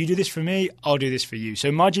favours, like you do this for me, I'll do this for you.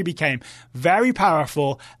 So Moggi became very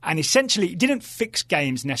powerful and essentially he didn't fix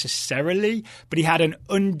games necessarily, but he had an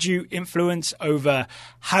undue influence over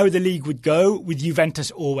how the league would go, with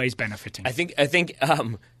Juventus always benefiting. I think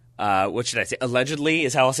what should I say? Allegedly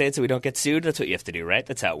is how I'll say it, so we don't get sued. That's what you have to do, right?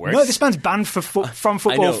 That's how it works. No, this man's banned from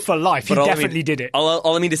football for life. He definitely did it.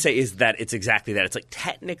 All I mean to say is that it's exactly that. It's like,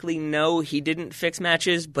 technically, no, he didn't fix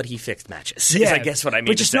matches, but he fixed matches. Yeah, is I guess what I mean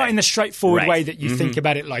but just not in the straightforward way that you think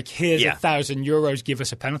about it, like, here's €1,000, give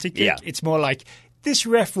us a penalty kick. Yeah. It's more like, this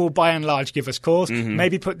ref will by and large give us calls.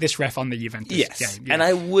 Maybe put this ref on the Juventus game. Yeah. And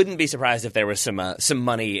I wouldn't be surprised if there was some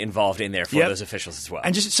money involved in there for those officials as well.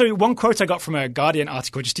 And just so one quote I got from a Guardian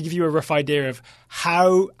article, just to give you a rough idea of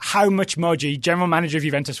how much Moggi, general manager of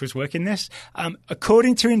Juventus, was working this.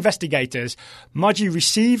 According to investigators, Moggi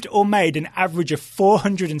received or made an average of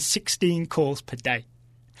 416 calls per day.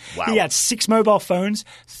 Wow. He had 6 mobile phones,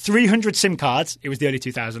 300 SIM cards. It was the early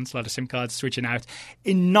 2000s, a lot of SIM cards switching out.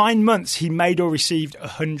 In 9 months, he made or received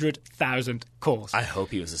 100,000 calls. I hope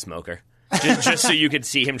he was a smoker. just so you could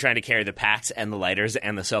see him trying to carry the packs and the lighters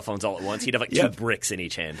and the cell phones all at once. He'd have like 2 bricks in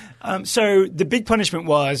each hand. So the big punishment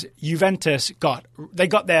was Juventus got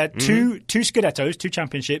their two Scudettos, 2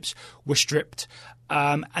 championships, were stripped.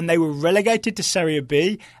 And they were relegated to Serie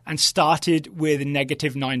B and started with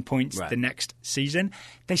 -9 points the next season.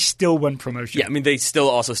 They still won promotion. Yeah, I mean, they still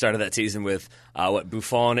also started that season with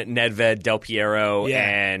Buffon, Nedved, Del Piero,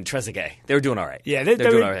 and Trezeguet. They were doing all right. Yeah, they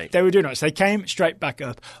were doing all right. They were doing all right. So they came straight back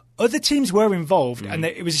up. Other teams were involved, and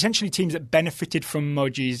it was essentially teams that benefited from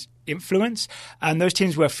Moggi's influence. And those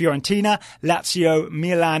teams were Fiorentina, Lazio,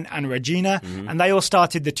 Milan, and Regina. And they all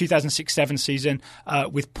started the 2006-07 season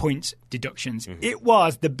with points deductions. It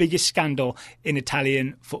was the biggest scandal in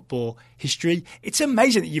Italian football history. It's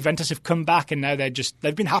amazing that Juventus have come back and now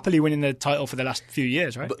they've been happily winning the title for the last few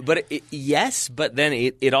years, right? Yes, but then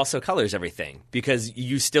it also colors everything, because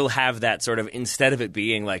you still have that sort of, instead of it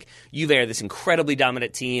being like Juve are this incredibly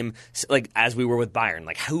dominant team, like as we were with Bayern,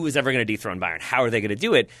 like who is ever going to dethrone Bayern? How are they going to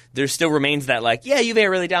do it? There still remains that like, yeah, Juve are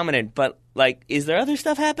really dominant, but like, is there other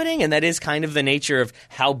stuff happening? And that is kind of the nature of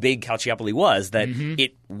how big Calciopoli was, that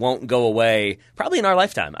it won't go away probably in our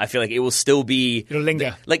lifetime. I feel like it will still be... It'll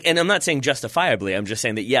linger. And I'm not saying justifiably. I'm just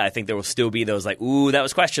saying that, I think there will still be those like, ooh, that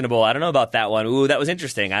was questionable. I don't know about that one. Ooh, that was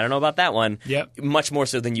interesting. I don't know about that one. Yep. Much more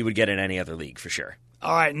so than you would get in any other league, for sure.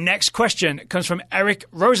 All right, next question comes from Eric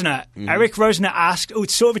Rosner. Eric Rosner asked,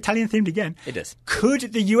 it's sort of Italian-themed again. It is.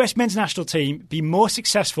 Could the US men's national team be more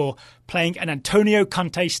successful playing an Antonio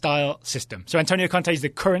Conte-style system? So Antonio Conte is the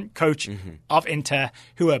current coach of Inter,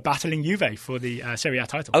 who are battling Juve for the Serie A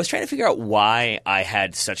title. I was trying to figure out why I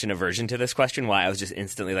had such an aversion to this question, why I was just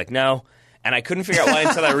instantly like, no. And I couldn't figure out why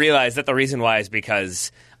until I realized that the reason why is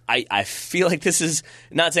because... I feel like this is,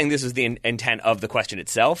 not saying this was the intent of the question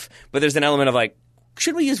itself, but there's an element of like,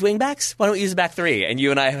 should we use wingbacks? Why don't we use a back three? And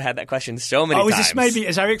you and I have had that question so many times.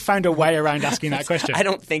 Has Eric found a way around asking that question? I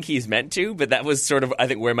don't think he's meant to, but that was sort of, I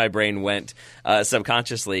think, where my brain went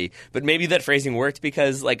subconsciously. But maybe that phrasing worked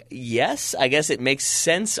because, like, yes, I guess it makes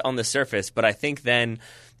sense on the surface, but I think then...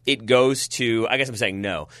 it goes to, I guess I'm saying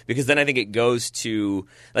no, because then I think it goes to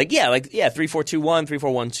 3-4-2-1,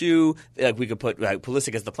 3-4-1-2. Like we could put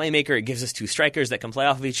Pulisic as the playmaker. It gives us 2 strikers that can play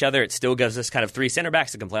off of each other. It still gives us kind of 3 center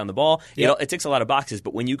backs that can play on the ball. Yep. It ticks a lot of boxes,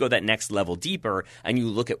 but when you go that next level deeper and you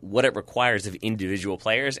look at what it requires of individual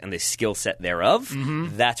players and the skill set thereof,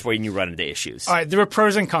 that's where you run into issues. All right, there are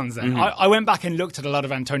pros and cons then. I went back and looked at a lot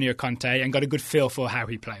of Antonio Conte and got a good feel for how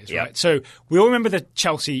he plays. Yep. Right, so we all remember the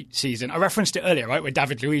Chelsea season. I referenced it earlier, right, where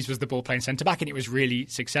David Luiz was the ball-playing centre-back and it was really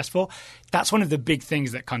successful. That's one of the big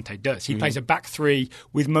things that Conte does. He plays a back three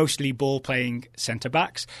with mostly ball-playing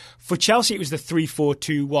centre-backs. For Chelsea, it was the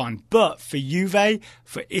 3-4-2-1. But for Juve,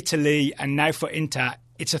 for Italy, and now for Inter,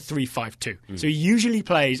 it's a 3-5-2. So he usually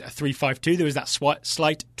plays a 3-5-2. There was that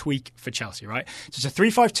slight tweak for Chelsea, right? So it's a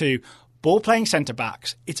 3-5-2. Ball-playing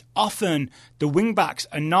centre-backs, it's often the wing-backs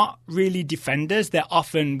are not really defenders. They're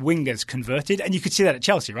often wingers converted. And you could see that at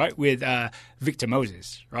Chelsea, right, with Victor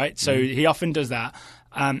Moses, right? So he often does that.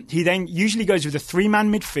 He then usually goes with a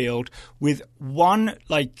 3-man midfield with one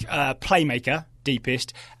playmaker,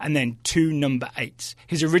 deepest, and then 2 number 8s.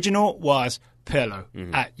 His original was Pirlo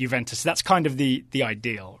at Juventus. So that's kind of the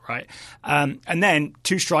ideal, right? And then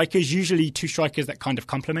 2 strikers, usually 2 strikers that kind of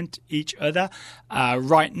complement each other.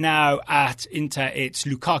 Right now at Inter, it's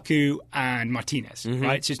Lukaku and Martinez,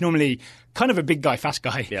 right? So it's normally kind of a big guy, fast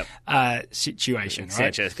guy situation, right?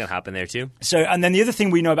 Sanchez can happen there too. So, and then the other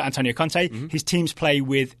thing we know about Antonio Conte, his teams play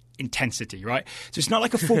with intensity, right? So it's not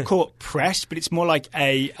like a full court press, but it's more like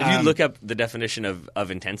a... If you look up the definition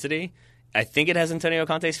of intensity... I think it has Antonio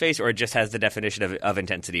Conte's face, or it just has the definition of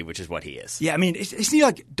intensity, which is what he is. Yeah, I mean, isn't he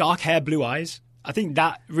like dark hair, blue eyes? I think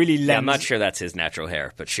that really lends... Yeah, I'm not sure that's his natural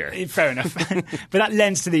hair, but sure. Fair enough. But that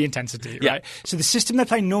lends to the intensity, right? So the system they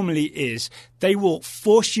play normally is they will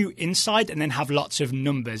force you inside and then have lots of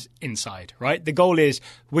numbers inside, right? The goal is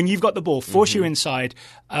when you've got the ball, force you inside,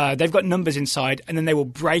 they've got numbers inside, and then they will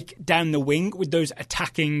break down the wing with those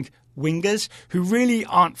attacking wingers who really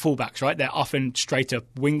aren't fullbacks, right? They're often straight-up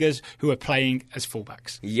wingers who are playing as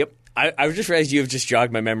fullbacks. Yep. I just realized you have just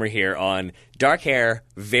jogged my memory here on dark hair,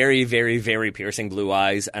 very, very, very piercing blue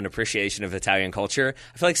eyes, and appreciation of Italian culture.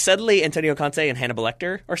 I feel like suddenly Antonio Conte and Hannibal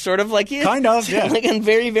Lecter are sort of like you. Kind of, yeah. Like, and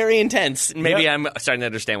very, very intense. Maybe I'm starting to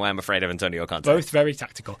understand why I'm afraid of Antonio Conte. Both very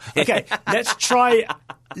tactical. Okay, let's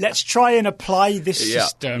try and apply this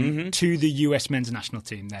system to the US men's national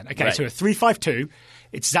team then. Okay, so a 3-5-2.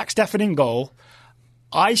 It's Zach Steffen in goal.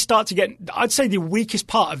 I'd say the weakest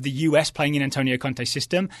part of the US playing in Antonio Conte's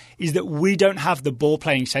system is that we don't have the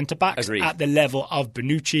ball-playing centre-backs at the level of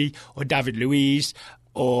Bonucci or David Luiz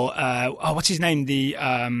or, what's his name? He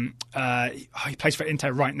plays for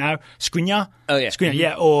Inter right now. Skriniar? Oh, yeah. Skriniar,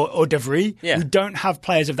 yeah. Or De Vries. Yeah. We don't have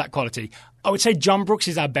players of that quality. I would say John Brooks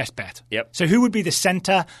is our best bet. Yep. So who would be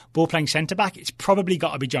the ball-playing centre-back? It's probably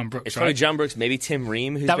got to be John Brooks, It's probably John Brooks, maybe Tim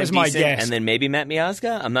Ream, who's that been was my decent, guess. and then maybe Matt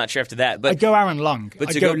Miazga. I'm not sure after that. But I'd go Aaron Long.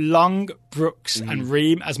 But I'd go Long, Brooks, and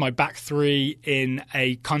Ream as my back three in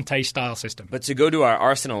a Conte-style system. But to go to our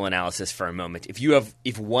Arsenal analysis for a moment,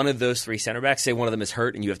 if one of those three center backs, say one of them is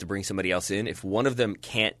hurt and you have to bring somebody else in, if one of them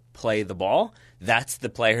can't play the ball, that's the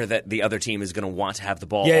player that the other team is going to want to have the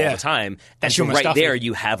ball all the time. That's and your right Mustafi. there,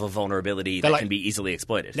 you have a vulnerability that can be easily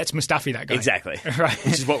exploited. Let's Mustafi that guy. Exactly. Right.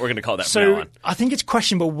 Which is what we're going to call that from now on. I think it's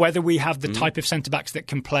questionable whether we have the type of centre-backs that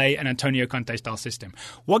can play an Antonio Conte-style system.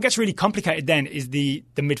 What gets really complicated then is the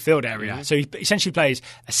midfield area. So he essentially plays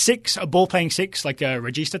a ball-playing six, like a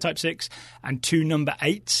Regista-type six, and two number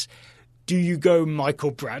 8s. Do you go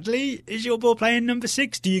Michael Bradley? Is your ball playing number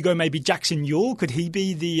 6? Do you go maybe Jackson Ewell? Could he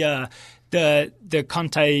be the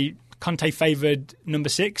Conte favoured number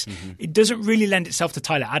 6? It doesn't really lend itself to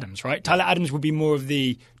Tyler Adams, right? Tyler Adams would be more of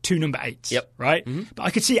the 2 number 8s, right? But I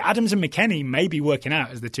could see Adams and McKennie maybe working out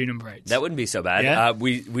as the 2 number 8s. That wouldn't be so bad. Yeah?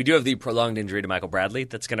 We do have the prolonged injury to Michael Bradley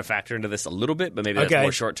that's going to factor into this a little bit, but maybe that's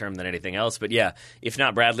more short term than anything else. But yeah, if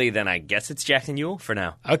not Bradley, then I guess it's Jackson Ewell for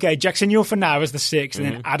now. Okay, Jackson Ewell for now as the 6, and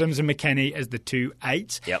then Adams and McKennie as the 2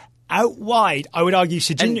 8s. Yep. Out wide, I would argue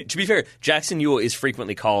Serginho. And to be fair, Jackson Ewell is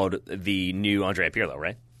frequently called the new Andrea Pirlo,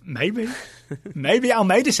 right? Maybe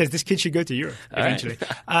Almeida says this kid should go to Europe eventually.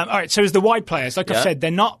 All right, so as the wide players, like I've said, they're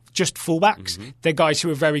not just fullbacks. They're guys who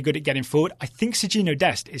are very good at getting forward. I think Serginho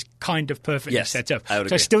Dest is kind of perfectly set up. I would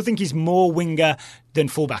agree. I still think he's more winger than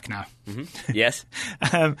fullback now. Yes.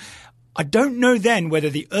 I don't know then whether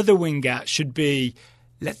the other winger should be...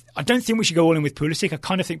 I don't think we should go all in with Pulisic. I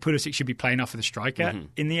kind of think Pulisic should be playing off of the striker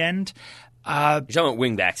in the end. You're talking about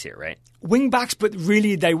wing backs here, right? Wing backs, but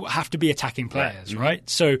really they have to be attacking players, right?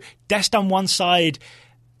 So Dest on one side,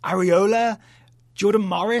 Areola, Jordan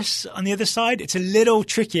Morris on the other side. It's a little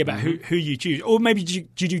tricky about who you choose. Or maybe do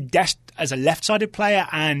you do Dest as a left-sided player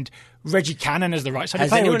and Reggie Cannon as the right-sided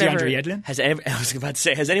player, or DeAndre Yedlin? I was about to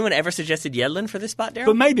say, has anyone ever suggested Yedlin for this spot,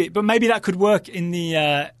 Daryl? But maybe that could work in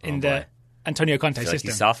the Antonio Conte system. Like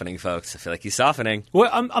he's softening, folks. I feel like he's softening. Well,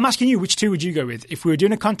 I'm asking you, which 2 would you go with? If we were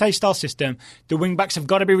doing a Conte-style system, the wing-backs have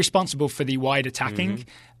got to be responsible for the wide attacking.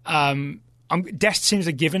 Dest seems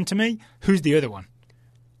a given to me. Who's the other one?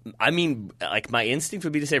 I mean, like my instinct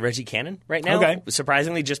would be to say Reggie Cannon right now. Okay.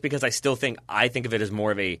 Surprisingly, just because I think of it as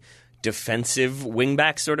more of a defensive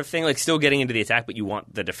wingback sort of thing, like still getting into the attack, but you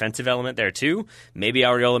want the defensive element there too. Maybe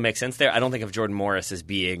Areola makes sense there. I don't think of Jordan Morris as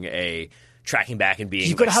being a tracking back and being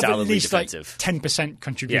you've got to have solidly at least defensive. Like 10%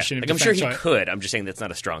 contribution. Yeah. Of I'm sure he defense, could. I'm just saying that's not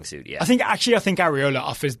a strong suit. Yeah. I think Areola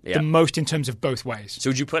offers the most in terms of both ways. So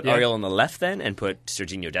would you put Areola on the left then and put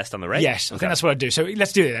Serginho Dest on the right? Yes, I think that's what I'd do. So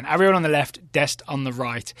let's do it then. Areola on the left, Dest on the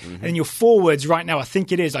right. And then your forwards right now, I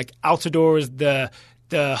think it is like Altidore is the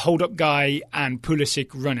hold-up guy and Pulisic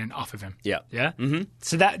running off of him. Yeah?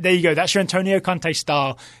 So there you go. That's your Antonio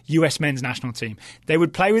Conte-style US men's national team. They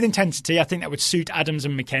would play with intensity. I think that would suit Adams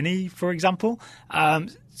and McKennie, for example.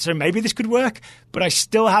 So maybe this could work, but I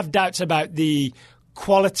still have doubts about the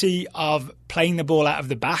quality of playing the ball out of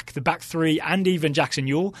the back 3, and even Jackson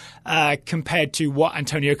Ewell, compared to what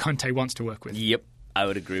Antonio Conte wants to work with. Yep, I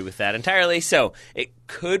would agree with that entirely. So it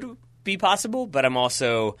could be possible, but I'm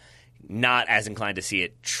also not as inclined to see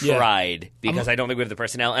it tried because I don't think we have the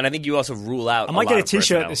personnel, and I think you also rule out. I might get a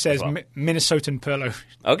T-shirt that says Minnesotan Pirlo.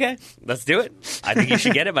 Okay, let's do it. I think you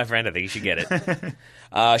should get it, my friend. I think you should get it.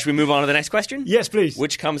 Should we move on to the next question? Yes, please.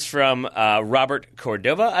 Which comes from Robert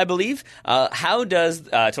Cordova, I believe. How does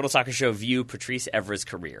Total Soccer Show view Patrice Evra's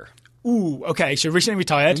career? Ooh, okay. So recently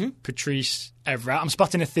retired, Patrice Evra. I'm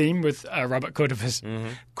spotting a theme with Robert Cordova's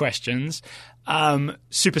questions.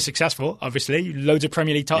 Super successful, obviously. Loads of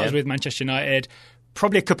Premier League titles with Manchester United.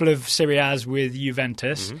 Probably a couple of Serie A's with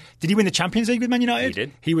Juventus. Did he win the Champions League with Man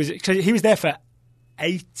United? He did. He was there for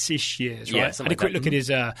 8-ish years, right? Yeah, I had a like quick look at his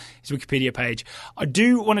Wikipedia page. I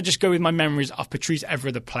do want to just go with my memories of Patrice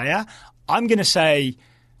Evra, the player. I'm going to say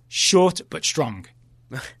short but strong.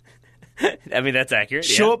 I mean, that's accurate.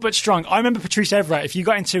 Short but strong. I remember Patrice Evra. If you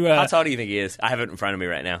got into How tall do you think he is? I have it in front of me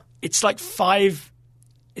right now. it's like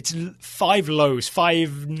it's 5 lows,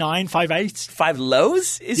 5'9", 5'8". 5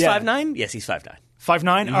 lows is Yeah. 5'9"? Yes, he's 5'9".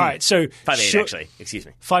 5'9"? All right, so 5'8", actually. Excuse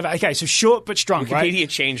me. 5'8". Okay, so short but strong, right? Wikipedia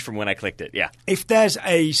changed from when I clicked it. Yeah. If there's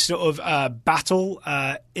a sort of battle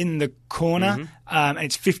in the corner and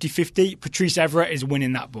it's 50-50, Patrice Evra is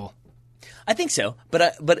winning that ball. I think so,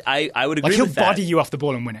 but I would agree Like he'll with that. body you off the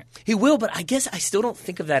ball and win it. He will, but I guess I still don't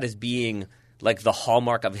think of that as being like the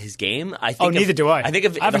hallmark of his game. I think Neither do I. I think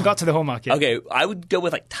of I haven't got to the hallmark yet. Okay, I would go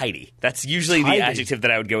with like tidy. That's usually Tidy. the adjective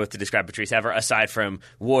that I would go with to describe Patrice Evra, aside from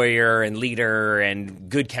warrior and leader and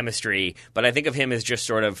good chemistry. But I think of him as just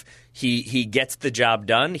sort of he gets the job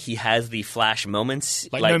done. He has the flash moments,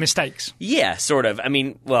 Like no mistakes. Yeah, sort of. I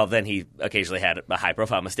mean, well, then he occasionally had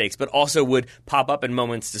high-profile mistakes, but also would pop up in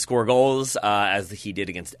moments to score goals, as he did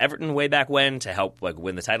against Everton way back when to help like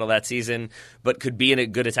win the title that season. But could be a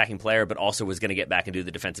good attacking player, but also was going to get back and do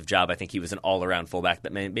the defensive job. I think he was an all-around fullback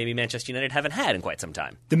that maybe Manchester United haven't had in quite some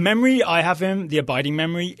time. The memory I have him, the abiding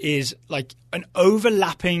memory, is like an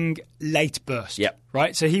overlapping late burst. Yep.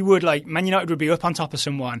 Right? So he would, like, Man United would be up on top of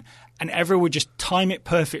someone and Evra would just time it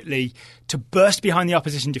perfectly to burst behind the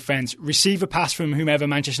opposition defence, receive a pass from whomever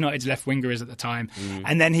Manchester United's left winger is at the time,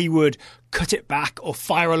 and then he would cut it back or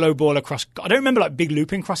fire a low ball across. I don't remember like big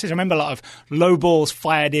looping crosses. I remember a lot of low balls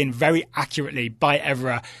fired in very accurately by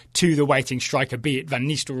Evra to the waiting striker, be it Van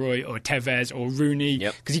Nistelrooy or Tevez or Rooney,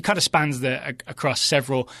 because he kind of spans across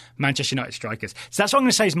several Manchester United strikers. So that's what I'm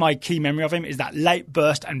going to say is my key memory of him, is that late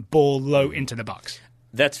burst and ball low into the box.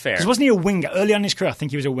 That's fair. Because wasn't he a winger? Early on in his career, I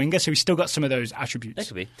think he was a winger, so he's still got some of those attributes. That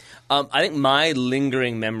could be. I think my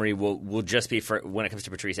lingering memory will just be for when it comes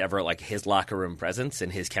to Patrice Evra, like his locker room presence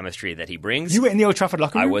and his chemistry that he brings. You were in the Old Trafford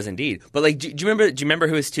locker room? I was indeed. But like, do you remember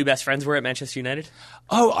who his two best friends were at Manchester United?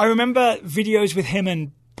 Oh, I remember videos with him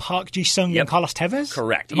and Park Ji-sung and Carlos Tevez?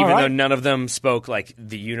 Correct. Am I Even right? though none of them spoke like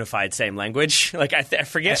the unified same language. Like I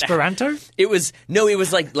forget. Esperanto? It was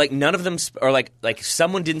like none of them or like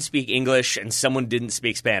someone didn't speak English and someone didn't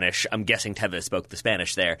speak Spanish. I'm guessing Tevez spoke the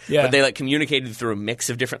Spanish there. Yeah. But they like communicated through a mix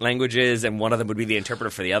of different languages, and one of them would be the interpreter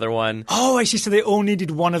for the other one. Oh, I see. So they all needed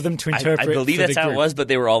one of them to interpret. I believe for that's the how it group. was, but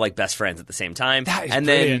they were all like best friends at the same time. That is and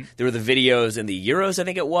brilliant. then there were the videos in the Euros, I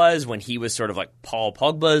think it was, when he was sort of like Paul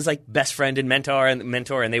Pogba's like best friend and mentor,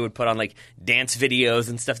 and they would put on like dance videos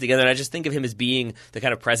and stuff together. And I just think of him as being the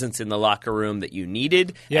kind of presence in the locker room that you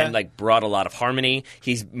needed, and like brought a lot of harmony.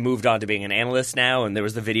 He's moved on to being an analyst now, and there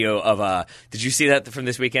was the video of did you see that from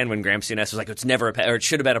this weekend when Graham Souness was like, it's never a or it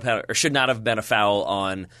should have been a penalty, or should not have been a foul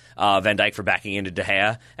on Van Dijk for backing into De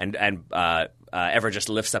Gea, and Evra just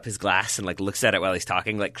lifts up his glass and like looks at it while he's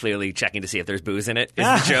talking, like clearly checking to see if there's booze in it. Is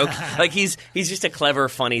the joke? Like he's just a clever,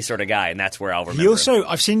 funny sort of guy, and that's where I'll remember. He also, him.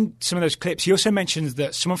 I've seen some of those clips. He also mentions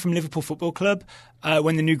that someone from Liverpool Football Club,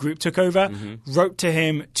 when the new group took over, wrote to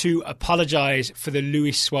him to apologise for the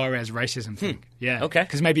Luis Suarez racism thing. Yeah, Okay.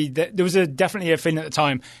 Because maybe there was definitely a thing at the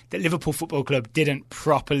time that Liverpool Football Club didn't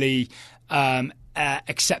properly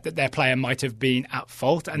accept that their player might have been at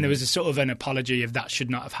fault, and there was a sort of an apology of that should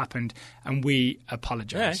not have happened, and we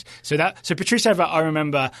apologise. Right. So Patrice Evra, I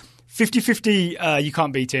remember 50-50, you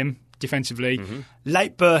can't beat him defensively,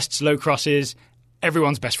 late bursts, low crosses,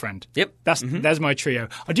 everyone's best friend. Yep. That's my trio.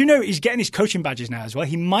 I do know he's getting his coaching badges now as well.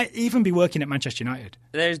 He might even be working at Manchester United.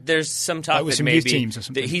 There's some talk Like with that some maybe youth teams or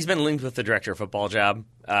something. he's been linked with the director of football job.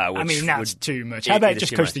 I mean, that's too much. How about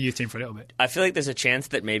just coach the youth team for a little bit? I feel like there's a chance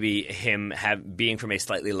that maybe him being from a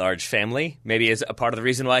slightly large family maybe is a part of the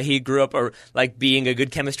reason why he grew up, or like being a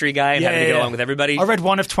good chemistry guy and having to get along with everybody. I read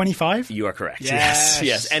 1 of 25. You are correct. Yes.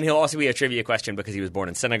 Yes. And he'll also be a trivia question because he was born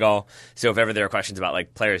in Senegal. So if ever there are questions about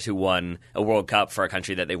like players who won a World Cup for a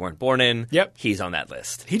country that they weren't born in, he's on that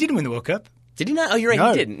list. He didn't win the World Cup. Did he not? Oh, you're right.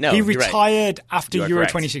 No, He didn't. No, he you're right. retired after You are Euro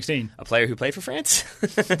correct. 2016. A player who played for France?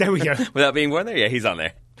 There we go. Without being born there? Yeah, he's on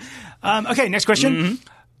there. Okay, next question.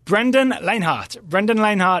 Brendan Lanehart. Brendan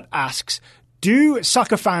Lanehart asks, do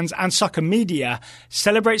soccer fans and soccer media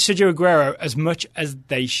celebrate Sergio Aguero as much as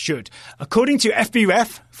they should? According to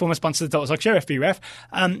FBref, former sponsor of the Total Soccer Show,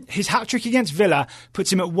 FBref. His hat-trick against Villa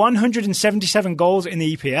puts him at 177 goals in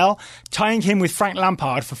the EPL, tying him with Frank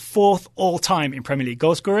Lampard for 4th all-time in Premier League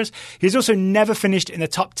goal scorers. He's also never finished in the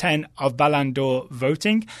top 10 of Ballon d'Or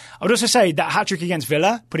voting. I would also say that hat-trick against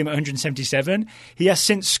Villa put him at 177. He has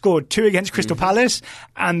since scored 2 against Crystal Palace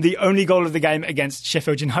and the only goal of the game against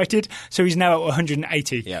Sheffield United. So he's now at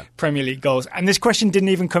 180 Premier League goals. And this question didn't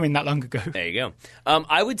even come in that long ago. There you go.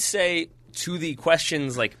 I would say to the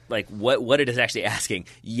questions like what it is actually asking,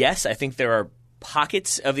 yes, I think there are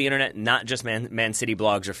pockets of the internet, not just Man City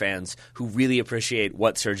blogs or fans, who really appreciate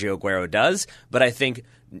what Sergio Aguero does, but I think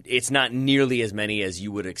it's not nearly as many as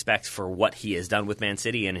you would expect for what he has done with Man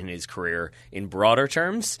City and in his career in broader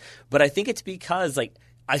terms. But I think it's because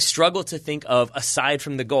I struggle to think of, aside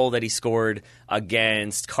from the goal that he scored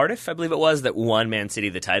against Cardiff, I believe it was, that won Man City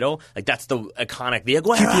the title. That's the iconic, the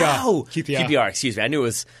Aguero! QPR, excuse me. I knew it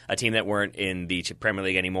was a team that weren't in the Premier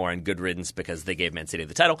League anymore, and good riddance because they gave Man City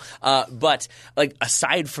the title. But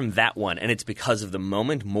aside from that one, and it's because of the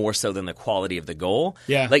moment more so than the quality of the goal,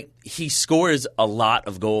 he scores a lot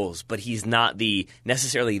of goals, but he's not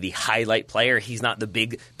necessarily the highlight player. He's not the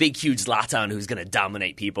big, huge Zlatan who's going to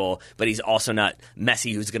dominate people, but he's also not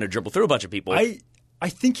Messi who's going to dribble through a bunch of people. I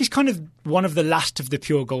think he's kind of one of the last of the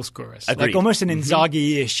pure goal scorers. Agreed. Almost an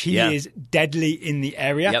Inzaghi-ish. He is deadly in the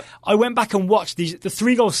area. Yep. I went back and watched the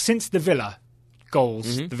 3 goals since the Villa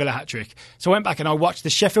goals, the Villa hat-trick. So I went back and I watched the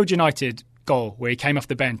Sheffield United goal where he came off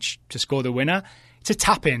the bench to score the winner. It's a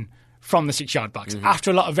tap-in from the 6-yard box. After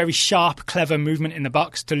a lot of very sharp, clever movement in the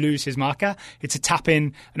box to lose his marker, it's a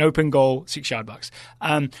tap-in, an open goal, 6-yard box.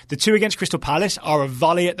 The 2 against Crystal Palace are a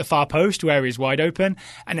volley at the far post where he's wide open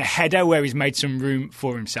and a header where he's made some room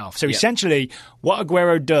for himself. So essentially, what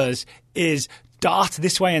Aguero does is dart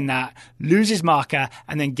this way and that, lose his marker,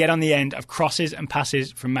 and then get on the end of crosses and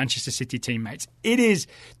passes from Manchester City teammates.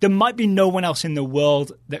 There might be no one else in the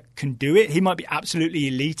world that can do it. He might be absolutely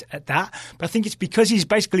elite at that, but I think it's because he's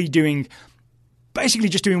basically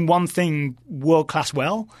just doing one thing world-class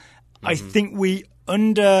well. I think we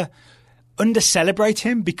under-celebrate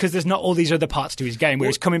him because there's not all these other parts to his game where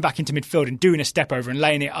he's coming back into midfield and doing a step over and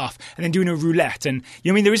laying it off and then doing a roulette. And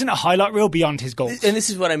there isn't a highlight reel beyond his goals. And this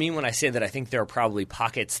is what I mean when I say that I think there are probably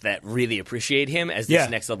pockets that really appreciate him as this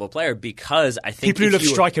next level player, because I think people who love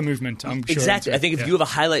striker movement, I'm sure. Exactly. I think if you have a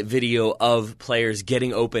highlight video of players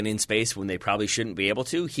getting open in space when they probably shouldn't be able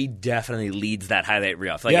to, he definitely leads that highlight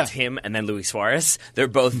reel. I feel like it's him and then Luis Suarez. They're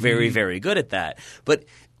both very, very good at that. But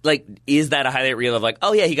is that a highlight reel of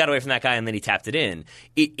oh yeah, he got away from that guy and then he tapped it in?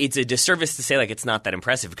 It's a disservice to say it's not that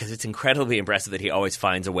impressive, because it's incredibly impressive that he always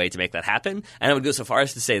finds a way to make that happen. And I would go so far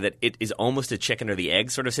as to say that it is almost a chicken or the egg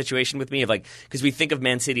sort of situation with me, because we think of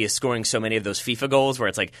Man City as scoring so many of those FIFA goals where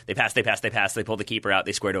it's they pass, they pull the keeper out,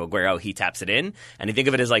 they square to Aguero, he taps it in, and you think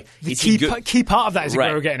of it as the key part of that is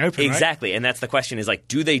Aguero getting open, exactly, right? And that's the question: is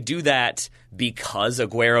do they do that because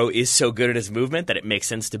Aguero is so good at his movement that it makes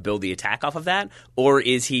sense to build the attack off of that, or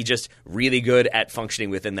is he just really good at functioning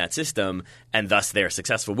within that system and thus they're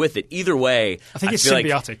successful with it? Either way, I think it's feel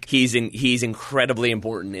symbiotic. He's incredibly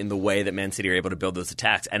important in the way that Man City are able to build those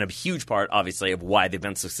attacks, and a huge part, obviously, of why they've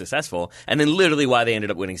been so successful, and then literally why they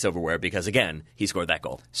ended up winning silverware, because again, he scored that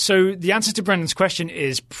goal. So the answer to Brendan's question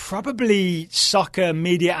is probably soccer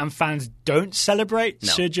media and fans don't celebrate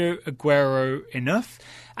Sergio Aguero enough.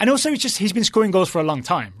 And also, it's just he's been scoring goals for a long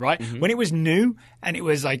time, right? When it was new and it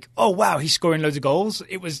was oh, wow, he's scoring loads of goals,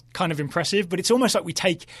 it was kind of impressive. But it's almost like we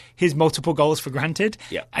take his multiple goals for granted.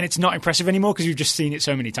 Yeah. And it's not impressive anymore because we've just seen it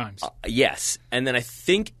so many times. Yes. And then I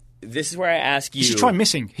think this is where I ask you... He should try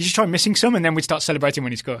missing some, and then we'd start celebrating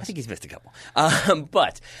when he scores. I think he's missed a couple.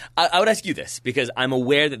 But I would ask you this, because I'm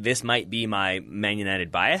aware that this might be my Man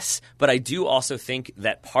United bias, but I do also think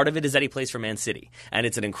that part of it is that he plays for Man City. And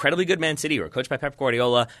it's an incredibly good Man City, who are coached by Pep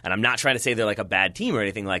Guardiola, and I'm not trying to say they're a bad team or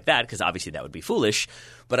anything like that, because obviously that would be foolish.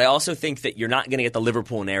 But I also think that you're not going to get the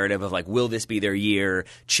Liverpool narrative of will this be their year?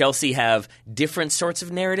 Chelsea have different sorts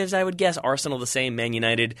of narratives, I would guess. Arsenal the same, Man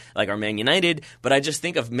United are Man United. But I just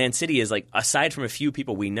think of Man City as aside from a few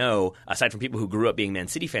people we know, aside from people who grew up being Man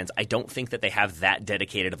City fans, I don't think that they have that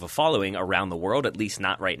dedicated of a following around the world, at least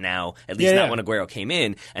not right now, at least not when Aguero came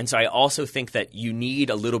in. And so I also think that you need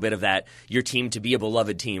a little bit of that, your team to be a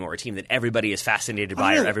beloved team or a team that everybody is fascinated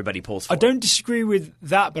by or everybody pulls for. I don't disagree with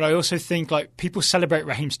that, but I also think people celebrate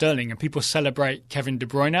Raheem Sterling and people celebrate Kevin De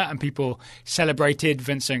Bruyne and people celebrated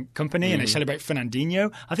Vincent Kompany and they celebrate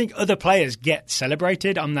Fernandinho. I think other players get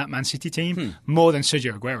celebrated on that Man City team more than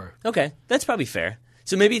Sergio Aguero. Okay, that's probably fair.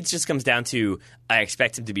 So maybe it just comes down to I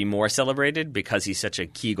expect him to be more celebrated because he's such a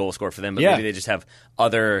key goal scorer for them, but maybe they just have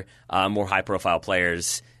other more high-profile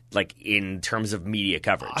players like in terms of media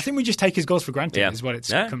coverage. I think we just take his goals for granted Yeah. is what it's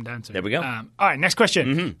Yeah. come down to. There we go. All right, next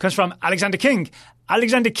question comes from Alexander King.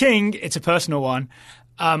 Alexander King, it's a personal one.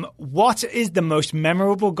 What is the most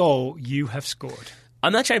memorable goal you have scored?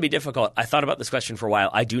 I'm not trying to be difficult. I thought about this question for a while.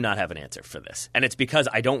 I do not have an answer for this. And it's because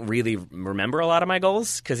I don't really remember a lot of my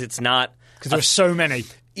goals because it's not... Because there are so many.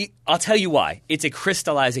 I'll tell you why. It's a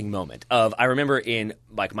crystallizing moment of, I remember in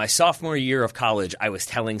like my sophomore year of college, I was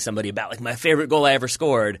telling somebody about like my favorite goal I ever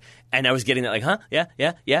scored. And I was getting that like, huh? Yeah.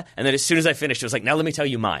 And then as soon as I finished, it was like, now let me tell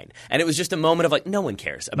you mine. And it was just a moment of like, no one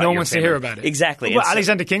cares about No one your wants favorite. to hear about it. Exactly. Well, And so-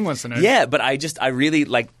 Alexander King wants to know. yeah, but I really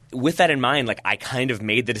like with that in mind, like I kind of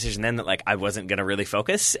made the decision then that like I wasn't going to really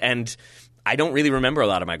focus, and I don't really remember a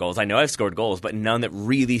lot of my goals. I know I've scored goals, but none that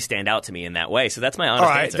really stand out to me in that way. So that's my honest All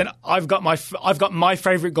right, answer. then I've got my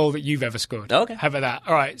favorite goal that you've ever scored. Okay. How about that?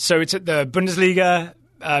 All right, so it's at the Bundesliga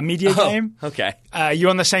media game. Okay.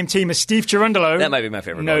 You're on the same team as Steve Cherundolo. That might be my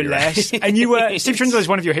favorite no goal, you're less. right. And you were Steve Cherundolo is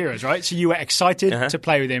one of your heroes, right? So you were excited to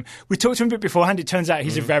play with him. We talked to him a bit beforehand. It turns out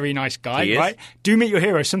he's a very nice guy, He is. right? Do meet your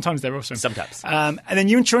heroes. Sometimes they're awesome. Sometimes. And then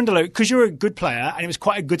you and Cherundolo, because you're a good player and it was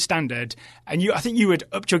quite a good standard, and I think you had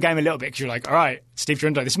upped your game a little bit because you're like, all right, Steve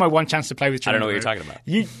Cherundolo, this is my one chance to play with Cherundolo. I don't know what you're talking about.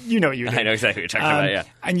 You know what you're doing. I know exactly what you're talking about, yeah.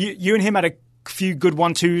 And you and him had a few good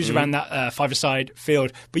 1-2s around that five-a-side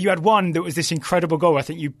field. But you had one that was this incredible goal. I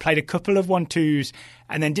think you played a couple of 1-2s,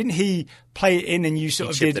 and then didn't he play it in and you sort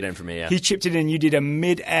of chipped did... it in for me, yeah. He chipped it in, you did a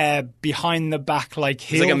mid-air, behind-the-back, like,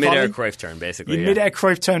 heel It's like a mid-air volley. Cruyff turn, basically. Your yeah. mid-air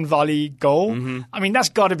Cruyff turn volley goal. I mean, that's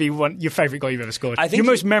got to be your favourite goal you've ever scored. I think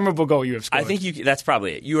your most memorable goal you have scored. I think that's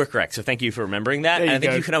probably it. You are correct. So thank you for remembering that. There And you I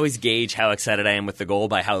think go. you can always gauge how excited I am with the goal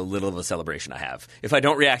by how little of a celebration I have. If I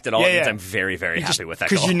don't react at all, it means I'm very, very happy with that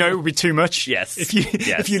goal. Because you know it would be too much. Yes.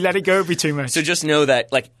 If you let it go, it would be too much. So just know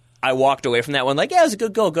that, like, I walked away from that one like, yeah, it was a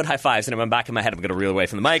good goal, good high fives. And in my back of my head, I'm going to reel away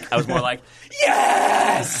from the mic. I was more like,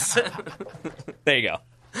 yes! There you go.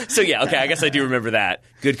 So, yeah, okay, I guess I do remember that.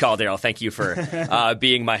 Good call, Daryl. Thank you for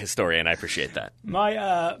being my historian. I appreciate that.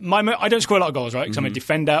 I don't score a lot of goals, right? Because I'm a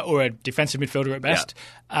defender or a defensive midfielder at best.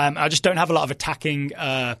 I just don't have a lot of attacking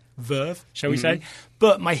verve, shall we say.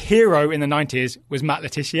 But my hero in the 90s was Matt Le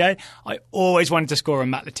Tissier. I always wanted to score a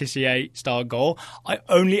Matt Le Tissier-style goal. I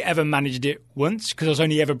only ever managed it once because I was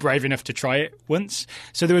only ever brave enough to try it once.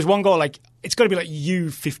 So there was one goal, like, it's got to be like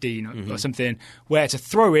U15 or something, where it's a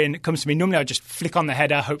throw-in. It comes to me. Normally I just flick on the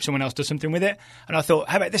header, hope someone else does something with it. And I thought,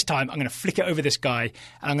 how about this time? I'm going to flick it over this guy,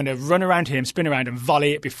 and I'm going to run around him, spin around, and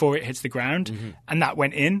volley it before it hits the ground. And that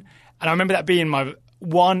went in. And I remember that being my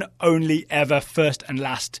one only ever first and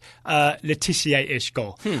last Le Tissier-ish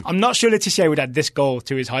goal. I'm not sure Le Tissier would add this goal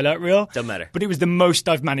to his highlight reel. Doesn't matter. But it was the most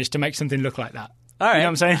I've managed to make something look like that. All right. You know what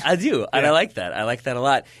I'm saying? I do. And I like that. I like that a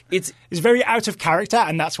lot. It's very out of character,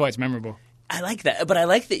 and that's why it's memorable. I like that. But I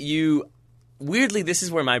like that you... Weirdly, this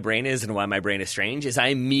is where my brain is and why my brain is strange, is I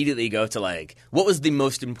immediately go to, like, what was the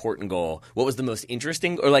most important goal? What was the most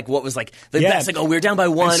interesting? Or, like, what was, like, the best? Like, oh, we're down by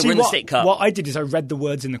one, See, we're in the State Cup. What I did is I read the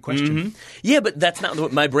words in the question. Yeah, but that's not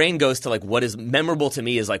what my brain goes to. Like, what is memorable to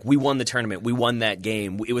me is like, we won the tournament, we won that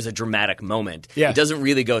game, it was a dramatic moment. Yeah. It doesn't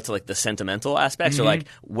really go to like the sentimental aspects or like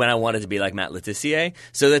when I wanted to be like Matt Le Tissier.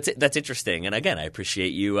 So that's interesting. And again, I appreciate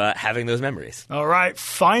you having those memories. All right,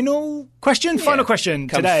 final question Comes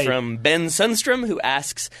today. from Ben Sundstrom, who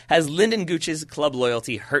asks, has Lyndon Gooch's club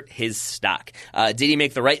loyalty hurt his stock? Did he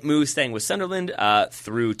make the right move staying with Sunderland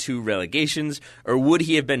through 2 relegations, or would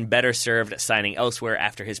he have been better served signing elsewhere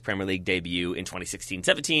after his Premier League debut in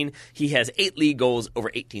 2016-17? He has 8 league goals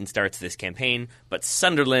over 18 starts this campaign, but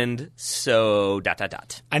Sunderland, so ...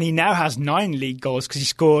 And he now has 9 league goals because he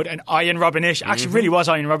scored an Iron Robin-ish. Actually, really was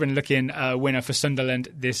Iron Robin looking winner for Sunderland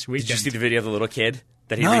this weekend. Did you see the video of the little kid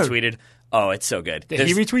that he No. retweeted? Oh, it's so good. Did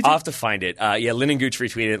he retweet it? I'll have to find it. Yeah, Lyndon Gooch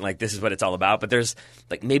retweeted it, and, like, this is what it's all about. But there's,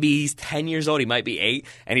 like, maybe he's 10 years old, he might be 8,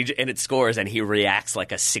 and it scores, and he reacts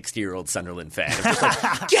like a 60-year-old Sunderland fan. It's just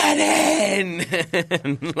like, get in!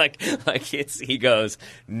 He goes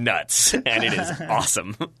nuts, and it is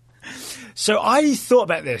awesome. So I thought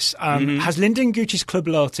about this. Has Lyndon Gooch's club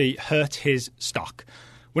loyalty hurt his stock?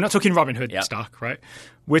 We're not talking Robin Hood stock, right?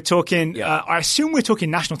 We're talking, I assume we're talking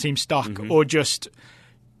national team stock or just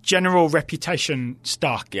general reputation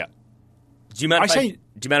stock. Yeah. Do you mind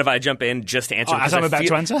if I jump in just to answer? As I'm about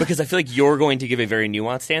to answer? Because I feel like you're going to give a very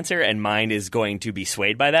nuanced answer, and mine is going to be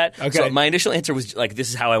swayed by that. Okay. So my initial answer was, like, this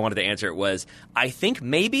is how I wanted to answer it was, I think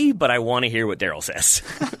maybe, but I want to hear what Daryl says.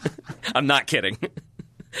 I'm not kidding.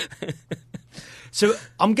 So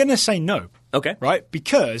I'm going to say no. Okay. Right?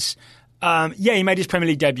 Because, he made his Premier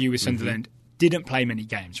League debut with Sunderland, didn't play many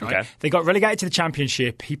games, right? Okay. They got relegated to the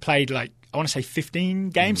Championship. He played, I want to say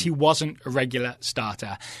 15 games. He wasn't a regular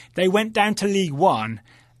starter. They went down to League One,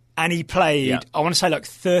 And he played, Yeah. I want to say, like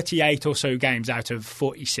 38 or so games out of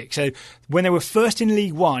 46. So when they were first in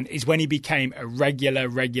League One is when he became a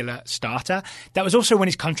regular starter. That was also when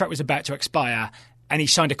his contract was about to expire, and he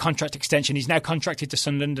signed a contract extension. He's now contracted to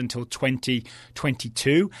Sunderland until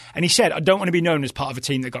 2022. And he said, I don't want to be known as part of a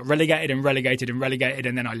team that got relegated,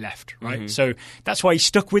 and then I left, right? So that's why he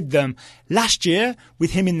stuck with them. Last year,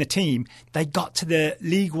 with him in the team, they got to the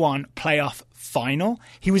League One playoff final.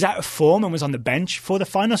 He was out of form and was on the bench for the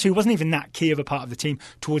final, so he wasn't even that key of a part of the team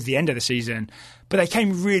towards the end of the season. But they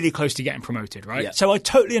came really close to getting promoted, right? Yeah. So I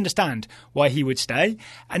totally understand why he would stay.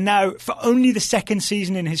 And now, for only the second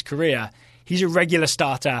season in his career, he's a regular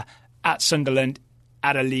starter at Sunderland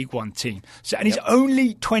at a League One team. So, and he's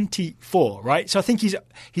only 24, right? So I think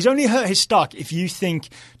he's only hurt his stock if you think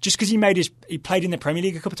just because he played in the Premier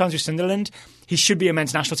League a couple of times with Sunderland, he should be a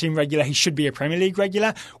men's national team regular, he should be a Premier League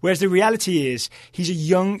regular. Whereas the reality is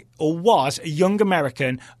was a young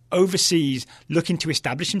American overseas looking to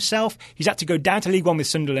establish himself. He's had to go down to League One with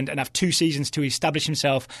Sunderland and have 2 seasons to establish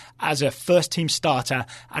himself as a first-team starter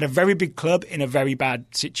at a very big club in a very bad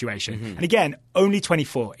situation. And again, only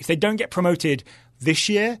 24. If they don't get promoted this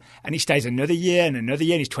year and he stays another year and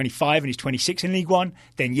he's 25 and he's 26 in League One,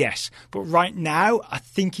 then yes. But right now, I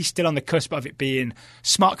think he's still on the cusp of it being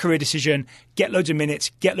smart career decision, get loads of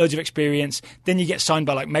minutes, get loads of experience, then you get signed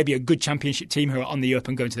by like maybe a good championship team who are on the up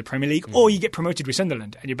and going to the Premier League, or you get promoted with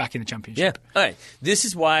Sunderland and you're back in the championship. Yeah. All right. This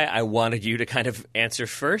is why I wanted you to kind of answer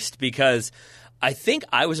first, because I think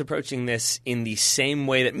I was approaching this in the same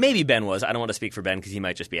way that maybe Ben was. I don't want to speak for Ben because he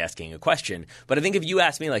might just be asking a question. But I think if you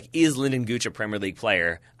asked me, like, is Lyndon Gooch a Premier League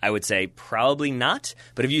player, I would say probably not.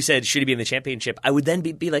 But if you said, should he be in the championship, I would then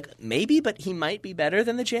be like, maybe, but he might be better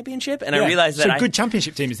than the championship. And I realized that so a good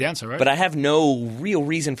championship team is the answer, right? But I have no real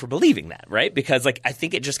reason for believing that, right? Because like I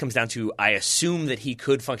think it just comes down to I assume that he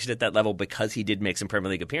could function at that level because he did make some Premier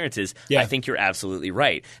League appearances. Yeah. I think you're absolutely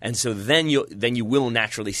right. And so then you will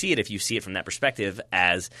naturally see it if you see it from that perspective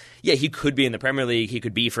as, yeah, he could be in the Premier League, he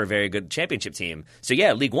could be for a very good championship team. So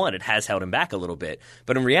yeah, League One, it has held him back a little bit.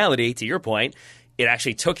 But in reality, to your point, it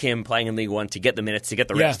actually took him playing in League One to get the minutes, to get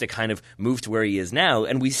the reps, to kind of move to where he is now.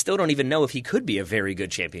 And we still don't even know if he could be a very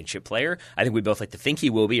good championship player. I think we both like to think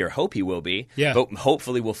he will be or hope he will be. Yeah. But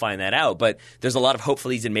hopefully we'll find that out. But there's a lot of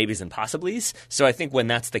hopefullys and maybes and possiblies. So I think when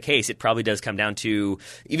that's the case, it probably does come down to,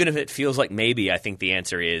 even if it feels like maybe, I think the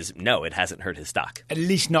answer is no, it hasn't hurt his stock. At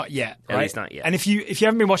least not yet, right? At least not yet. And if you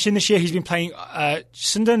haven't been watching this year, he's been playing,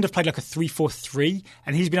 Sunderland have played like a 3-4-3,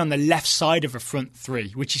 and he's been on the left side of a front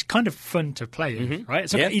three, which is kind of fun to play in, right?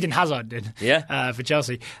 It's like what Eden Hazard did for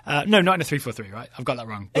Chelsea. No, not in a 3-4-3, right? I've got that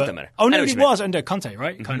wrong. But, it doesn't matter. Oh, no, it was under Conte,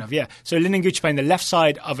 right? Kind of, yeah. So Lyndon Gooch playing the left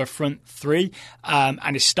side of a front three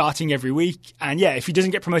and is starting every week. And yeah, if he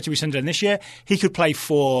doesn't get promoted with Sunderland this year, he could play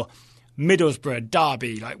for Middlesbrough,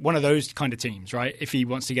 Derby, like one of those kind of teams, right? If he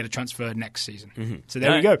wants to get a transfer next season. So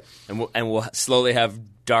there we go. And we'll slowly have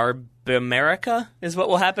Derby America is what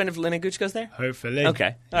will happen if Lyndon Gooch goes there? Hopefully.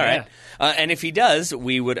 Okay. All right. And if he does,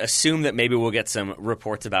 we would assume that maybe we'll get some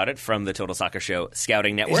reports about it from the Total Soccer Show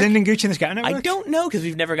Scouting Network. Is Lyndon Gooch in the Scouting Network? I don't know because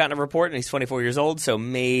we've never gotten a report and he's 24 years old, so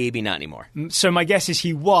maybe not anymore. So my guess is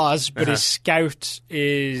he was, but his scout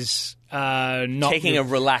is not taking a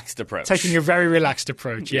relaxed approach. Taking a very relaxed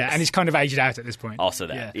approach, Yes. And he's kind of aged out at this point. Also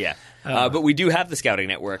that, yeah. But we do have the Scouting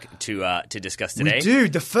Network to discuss today. We do.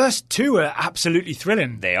 The first two are absolutely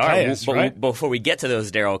thrilling. They are. Players, right? Before we get to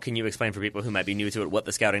those, Daryl, can you explain for people who might be new to it what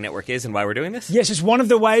the Scouting Network is and why we're doing this? Yes, it's one of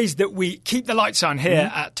the ways that we keep the lights on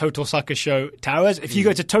here at Total Soccer Show Towers. If you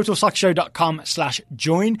go to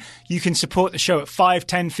totalsoccershow.com/join, you can support the show at $5,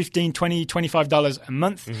 $10, $15, $20, $25 a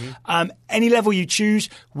month. Any level you choose,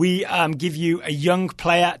 we give you a young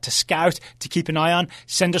player to scout, to keep an eye on.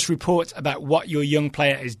 Send us reports about what your young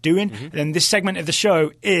player is doing. And then this segment of the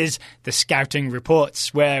show is the Scouting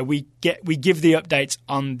Reports, where we give the updates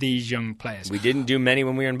on these young players. We didn't do many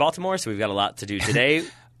when we were in Baltimore, so we've got a lot to do today.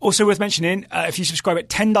 Also worth mentioning, if you subscribe at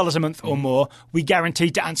 $10 a month or more, we guarantee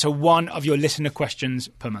to answer one of your listener questions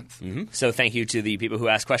per month. So thank you to the people who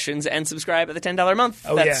ask questions and subscribe at the $10 a month.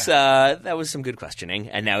 Oh, that was some good questioning.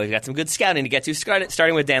 And now we've got some good scouting to get to,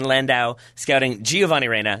 starting with Dan Landau, scouting Giovanni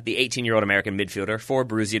Reyna, the 18-year-old American midfielder for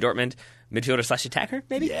Borussia Dortmund. Midfielder/attacker,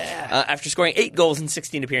 maybe? Yeah. After scoring 8 goals in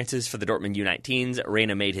 16 appearances for the Dortmund U19s,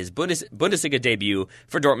 Reyna made his Bundesliga debut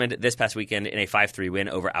for Dortmund this past weekend in a 5-3 win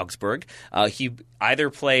over Augsburg. He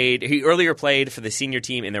earlier played for the senior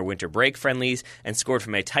team in their winter break friendlies and scored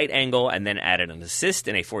from a tight angle and then added an assist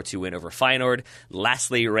in a 4-2 win over Feyenoord.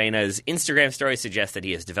 Lastly, Reyna's Instagram story suggests that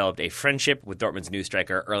he has developed a friendship with Dortmund's new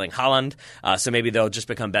striker Erling Haaland. So maybe they'll just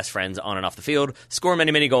become best friends on and off the field, score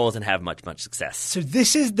many, many goals, and have much, much success. So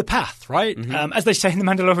this is the path, right? right? As they say in The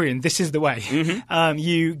Mandalorian, this is the way.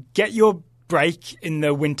 You get your break in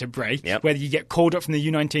the winter break, whether you get called up from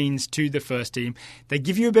the U19s to the first team. They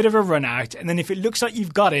give you a bit of a run out, and then if it looks like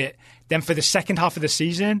you've got it, then for the second half of the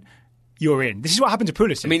season, you're in. This is what happened to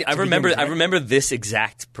Pulisic. I mean, I remember this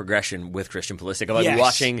exact progression with Christian Pulisic. I was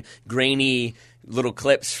watching grainy little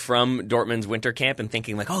clips from Dortmund's winter camp and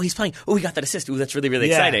thinking like, oh, he's playing. Oh, he got that assist. Oh, that's really, really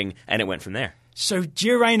exciting. And it went from there. So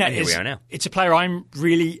Gio Reyna it's a player I'm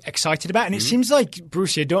really excited about, and it seems like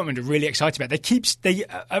Borussia Dortmund are really excited about. Like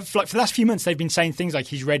for the last few months they've been saying things like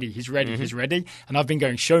he's ready, and I've been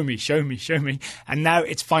going show me, and now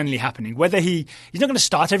it's finally happening. Whether he's not going to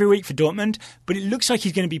start every week for Dortmund, but it looks like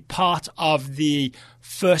he's going to be part of the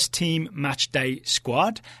first team match day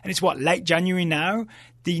squad, and it's late January now.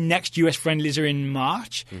 The next US friendlies are in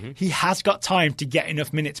March. He has got time to get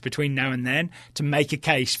enough minutes between now and then to make a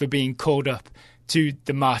case for being called up to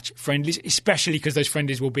the March friendlies, especially because those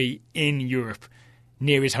friendlies will be in Europe,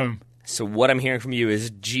 near his home. So what I'm hearing from you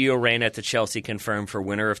is Gio Reyna to Chelsea confirmed for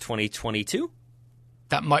winter of 2022?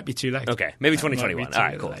 That might be too late. Okay, maybe 2021. All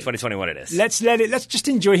right, cool. 2021 it is. Let's just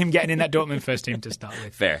enjoy him getting in that Dortmund first team to start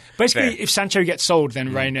with. Fair. Basically, if Sancho gets sold,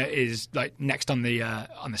 then Reyna is like next on the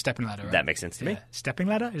stepping ladder. Right? That makes sense to me. Stepping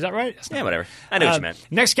ladder, is that right? Yeah, whatever. I know what you meant.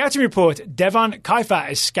 Next scouting report: Devon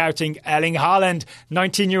Kaifa is scouting Erling Haaland,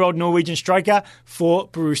 19-year-old Norwegian striker for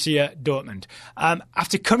Borussia Dortmund.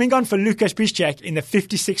 After coming on for Lukas Piszczek in the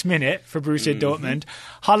 56th minute for Borussia Dortmund,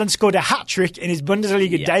 Haaland scored a hat-trick in his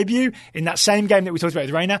Bundesliga debut in that same game that we talked about with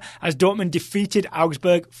Reyna, as Dortmund defeated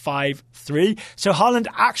Augsburg 5-3. So Haaland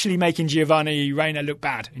actually making Giovanni Reyna look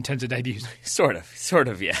bad in terms of debuts. Sort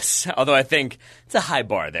of, yes. Although I think it's a high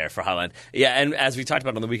bar there for Haaland. Yeah, and as we talked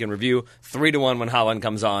about on the weekend review, 3-1 when Haaland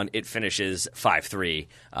comes on, it finishes 5-3.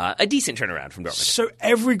 A decent turnaround from Dortmund. So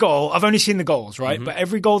every goal, I've only seen the goals, right? But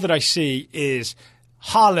every goal that I see is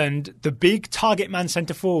Haaland, the big target man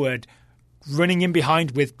centre forward, running in behind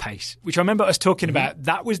with pace, which I remember us talking about.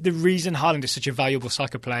 That was the reason Haaland is such a valuable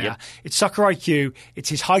soccer player. It's soccer IQ, it's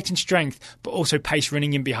his height and strength, but also pace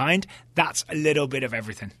running in behind. That's a little bit of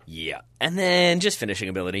everything. Yeah. And then just finishing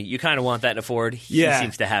ability. You kind of want that in a forward. He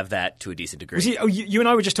seems to have that to a decent degree. You and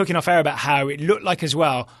I were just talking off air about how it looked like as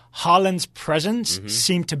well, Haaland's presence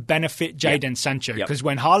seemed to benefit Jadon Sancho, because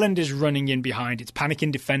when Haaland is running in behind, it's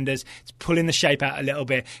panicking defenders, it's pulling the shape out a little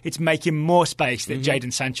bit, it's making more space that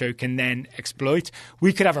Jadon Sancho can then exploit.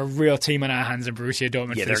 We could have a real team on our hands in Borussia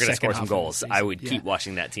Dortmund. Yeah, they're going to score some goals. I would keep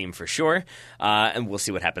watching that team for sure, and we'll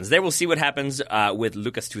see what happens there. We'll see what happens with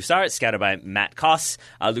Lucas Toussaint, scouted by Matt Koss.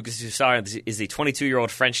 Lucas Toussaint is the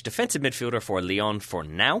 22-year-old French defensive midfielder for Lyon for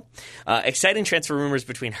now. Exciting transfer rumors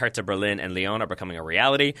between Hertha Berlin and Lyon are becoming a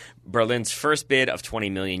reality. Berlin's first bid of 20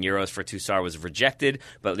 million euros for Toussaint was rejected,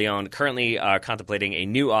 but Lyon currently are contemplating a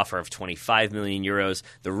new offer of 25 million euros.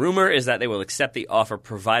 The rumor is that they will accept the offer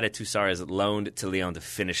provided Toussaint is loaned to Lyon to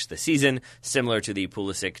finish the season, similar to the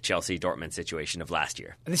Pulisic, Chelsea, Dortmund situation of last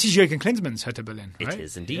year. And this is Jurgen Klinsmann's Hertha Berlin, right? It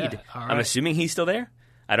is indeed. Yeah, right. I'm assuming he's still there?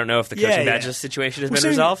 I don't know if the coaching badges situation has been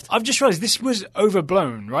resolved. I've just realised this was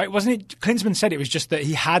overblown, right? Wasn't it? Klinsmann said it was just that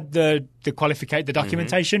he had the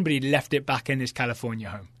documentation, but he left it back in his California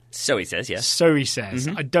home. So he says, yes. So he says.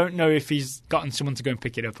 I don't know if he's gotten someone to go and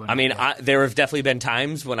pick it up. Or I mean, there have definitely been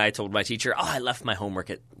times when I told my teacher, I left my homework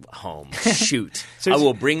at home. Shoot. I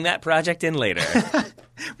will bring that project in later. But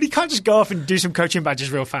he can't just go off and do some coaching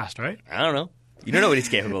badges real fast, right? I don't know. You don't know what he's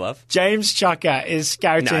capable of. James Chaka is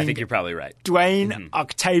scouting. No, I think you're probably right. Dwayne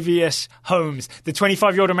Octavius Holmes, the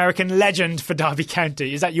 25-year-old American legend for Derby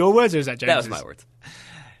County. Is that your words or is that James's? That was my words.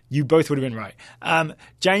 You both would have been right.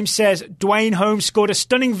 James says, Dwayne Holmes scored a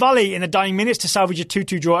stunning volley in the dying minutes to salvage a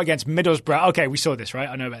 2-2 draw against Middlesbrough. Okay, we saw this, right?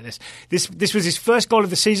 I know about this. This was his first goal of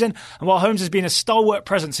the season, and while Holmes has been a stalwart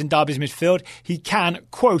presence in Derby's midfield, he can,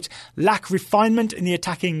 quote, lack refinement in the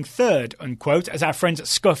attacking third, unquote, as our friends at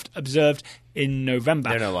Scuffed observed in November.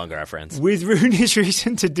 They're no longer our friends. With Rooney's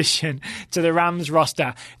recent addition to the Rams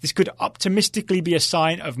roster, this could optimistically be a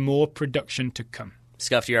sign of more production to come.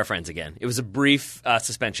 Scuffed, you're our friends again. It was a brief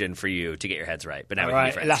suspension for you to get your heads right, but now we can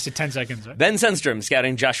be friends. It lasted 10 seconds, right? Ben Sundstrom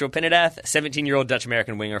scouting Joshua Pinnedath, 17-year-old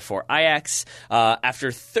Dutch-American winger for Ajax.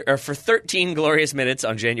 For 13 glorious minutes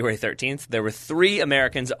on January 13th, there were 3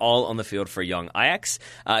 Americans all on the field for young Ajax.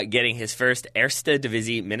 Getting his first Eerste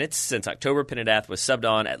Divisie minutes since October, Pinnedath was subbed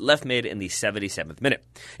on at left mid in the 77th minute.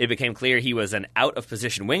 It became clear he was an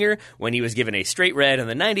out-of-position winger when he was given a straight red on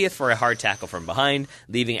the 90th for a hard tackle from behind,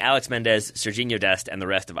 leaving Alex Mendez, Serginho Dest, and the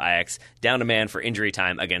rest of Ajax down a man for injury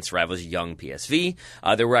time against rivals Young PSV.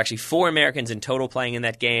 There were actually 4 Americans in total playing in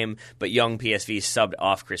that game, but Young PSV subbed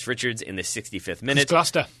off Chris Richards in the 65th minute.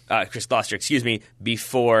 Chris Gloucester,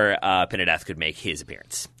 before Pinedeth could make his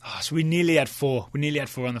appearance. Oh, so we nearly had 4. We nearly had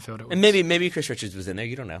 4 on the field. And maybe Chris Richards was in there.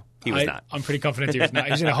 You don't know. He was not. I'm pretty confident he was not.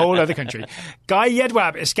 He was in a whole other country. Guy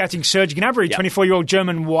Jedwab is scouting Serge Gnabry, 24-year-old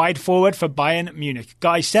German wide forward for Bayern Munich.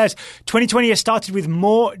 Guy says 2020 has started with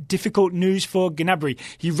more difficult news for Gnabry.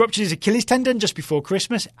 He ruptured his Achilles tendon just before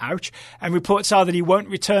Christmas, ouch, and reports are that he won't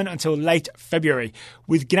return until late February.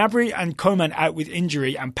 With Gnabry and Coman out with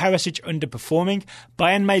injury and Perisic underperforming,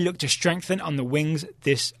 Bayern may look to strengthen on the wings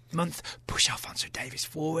this month. Push Alphonso Davies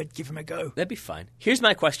forward, give him a go. That'd be fine. Here's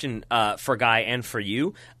my question for Guy and for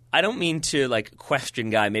you. I don't mean to question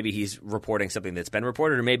Guy. Maybe he's reporting something that's been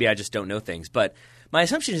reported, or maybe I just don't know things. But my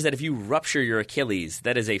assumption is that if you rupture your Achilles,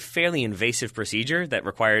 that is a fairly invasive procedure that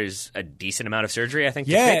requires a decent amount of surgery, I think,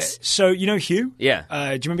 to fix. So, you know Hugh? Yeah.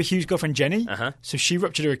 Do you remember Hugh's girlfriend, Jenny? Uh-huh. So she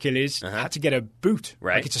ruptured her Achilles, had to get a boot.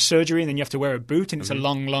 Right. It's a surgery, and then you have to wear a boot, and it's a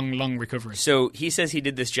long, long, long recovery. So he says he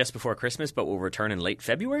did this just before Christmas, but will return in late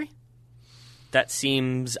February? That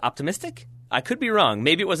seems optimistic? I could be wrong.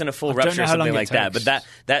 Maybe it wasn't a full rupture or something like that, but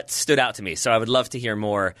that stood out to me. So I would love to hear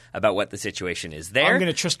more about what the situation is there. I'm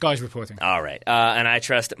going to trust Guy's reporting. All right. And I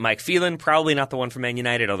trust Mike Phelan, probably not the one from Man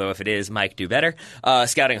United, although if it is, Mike, do better.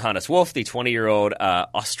 Scouting Hannes Wolf, the 20-year-old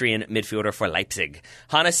Austrian midfielder for Leipzig.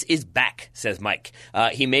 Hannes is back, says Mike.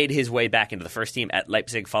 He made his way back into the first team at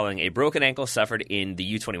Leipzig following a broken ankle suffered in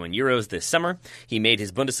the U21 Euros this summer. He made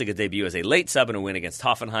his Bundesliga debut as a late sub in a win against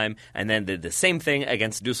Hoffenheim, and then did the same thing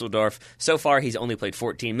against Dusseldorf. So far, he's only played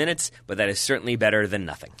 14 minutes, but that is certainly better than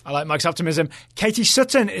nothing. I like Mike's optimism. Katie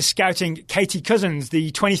Sutton is scouting Katie Cousins,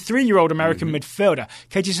 the 23-year-old American midfielder.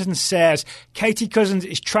 Katie Sutton says Katie Cousins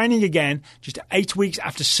is training again just 8 weeks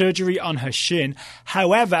after surgery on her shin.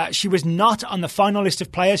 However, she was not on the final list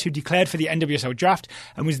of players who declared for the NWSL draft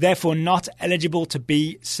and was therefore not eligible to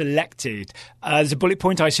be selected. There's a bullet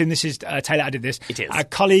point. I assume this is Taylor added this. It is. Our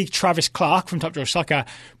colleague Travis Clark from Top Draw Soccer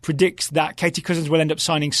predicts that Katie Cousins will end up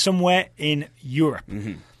signing somewhere in Europe.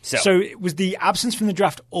 So was the absence from the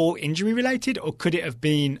draft all injury related, or could it have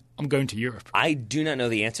been, I'm going to Europe? I do not know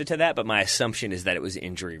the answer to that, but my assumption is that it was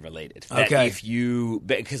injury related. Okay. That if you,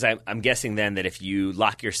 because I'm guessing then that if you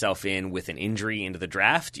lock yourself in with an injury into the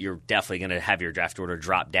draft, you're definitely going to have your draft order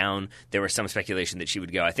drop down. There was some speculation that she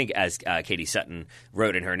would go, I think as Katie Sutton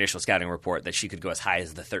wrote in her initial scouting report, that she could go as high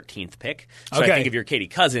as the 13th pick. So I think if you're Katie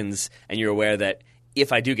Cousins and you're aware that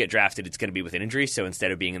if I do get drafted, it's going to be with an injury. So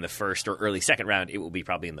instead of being in the first or early second round, it will be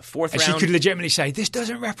probably in the fourth round. She could legitimately say, this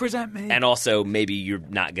doesn't represent me. And also, maybe you're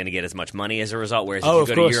not going to get as much money as a result. Whereas if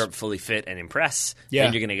you go to Europe fully fit and impress,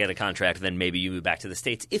 then you're going to get a contract. Then maybe you move back to the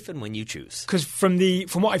States if and when you choose. Because from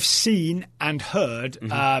what I've seen and heard,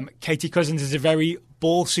 Katie Cousins is a very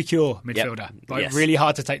ball-secure midfielder. Yes. Really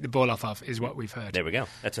hard to take the ball off of, is what we've heard. There we go.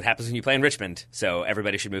 That's what happens when you play in Richmond, so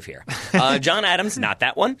everybody should move here. John Adams, not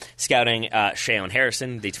that one, scouting Shayon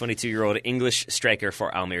Harrison, the 22-year-old English striker for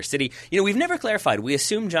Almere City. You know, we've never clarified. We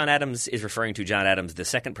assume John Adams is referring to John Adams, the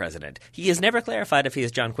second president. He has never clarified if he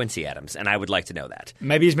is John Quincy Adams, and I would like to know that.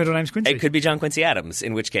 Maybe his middle name's Quincy. It could be John Quincy Adams,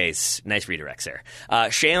 in which case, nice redirect, sir.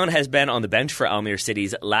 Shayon has been on the bench for Almere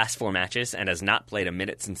City's last 4 matches and has not played a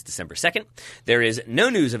minute since December 2nd. There is no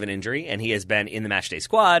news of an injury, and he has been in the matchday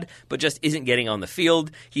squad, but just isn't getting on the field.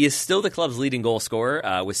 He is still the club's leading goal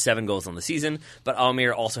scorer with 7 goals on the season, but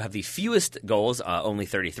Almere also have the fewest goals, only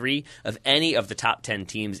 33, of any of the top 10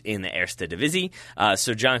 teams in the Eerste Divisie.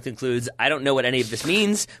 So John concludes, I don't know what any of this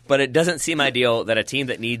means, but it doesn't seem ideal that a team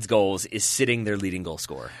that needs goals is sitting their leading goal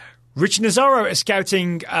scorer. Rich Nazaro is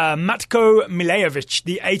scouting Matko Milejevic,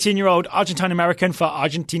 the 18-year-old Argentine-American for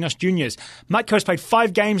Argentinos Juniors. Matko has played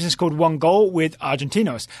 5 games and scored 1 goal with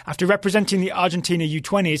Argentinos. After representing the Argentina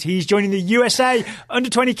U20s, he's joining the USA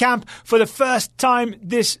Under-20 camp for the first time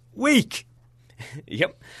this week.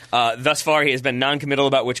 Yep. Thus far, he has been non-committal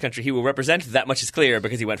about which country he will represent. That much is clear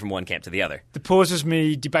because he went from one camp to the other. The pause was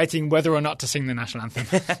me debating whether or not to sing the national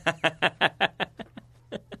anthem.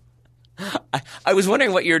 I was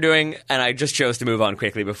wondering what you were doing, and I just chose to move on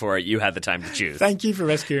quickly before you had the time to choose. Thank you for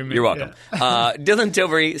rescuing me. You're welcome. Yeah. Dylan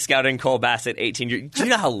Tilbury scouting Cole Bassett, 18 years. Do you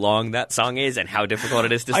know how long that song is and how difficult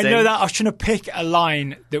it is to sing? I know that. I was trying to pick a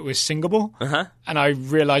line that was singable, and I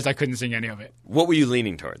realised I couldn't sing any of it. What were you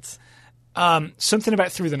leaning towards? Something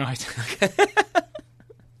about Through the Night.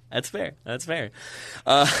 That's fair. That's fair.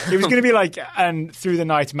 It was going to be like, and Through the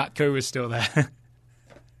Night, Matko was still there.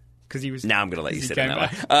 because he was. Now I'm going to let you sit in came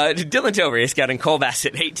that one. Dylan Tover is scouting Cole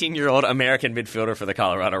Bassett, 18-year-old American midfielder for the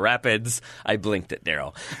Colorado Rapids. I blinked at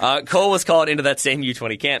Daryl. Cole was called into that same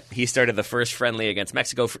U20 camp. He started the first friendly against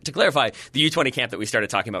Mexico. To clarify, the U20 camp that we started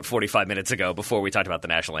talking about 45 minutes ago before we talked about the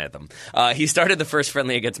national anthem. He started the first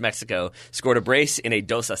friendly against Mexico, scored a brace in a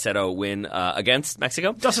 2-0 win against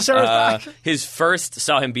Mexico. 2-0 back. His first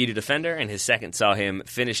saw him beat a defender, and his second saw him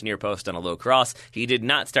finish near post on a low cross. He did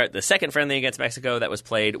not start the second friendly against Mexico that was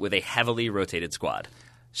played with a heavily rotated squad.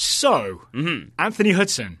 So, Anthony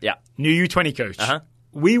Hudson, new U20 coach.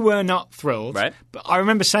 We were not thrilled, right? But I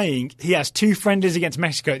remember saying he has 2 friendlies against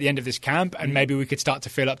Mexico at the end of this camp, and maybe we could start to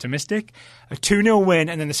feel optimistic. A 2-0 win,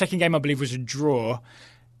 and then the second game, I believe, was a draw.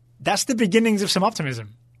 That's the beginnings of some optimism.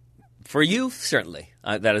 For you, certainly.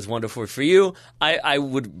 That is wonderful for you. I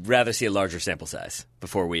would rather see a larger sample size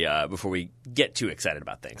before we get too excited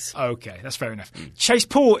about things. Okay, that's fair enough. Chase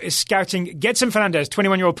Paul is scouting Gedson Fernandes,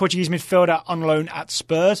 21-year-old Portuguese midfielder on loan at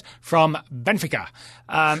Spurs from Benfica.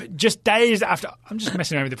 Just days after... I'm just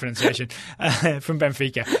messing around with the pronunciation. From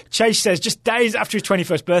Benfica. Chase says, just days after his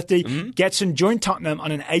 21st birthday, Gedson joined Tottenham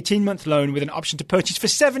on an 18-month loan with an option to purchase for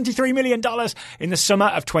 $73 million in the summer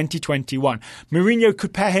of 2021. Mourinho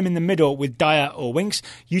could pair him in the middle with Dyer or Winks,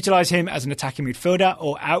 utilise him as an attacking midfielder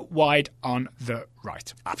or out wide on the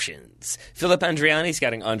right. Options. Philip Andriani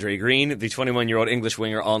scouting Andre Green, the 21-year-old English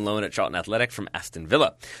winger on loan at Charlton Athletic from Aston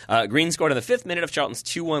Villa. Green scored in the 5th minute of Charlton's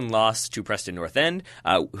 2-1 loss to Preston North End,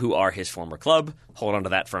 who are his former club. Hold on to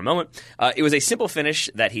that for a moment. It was a simple finish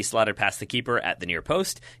that he slotted past the keeper at the near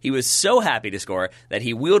post. He was so happy to score that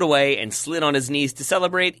he wheeled away and slid on his knees to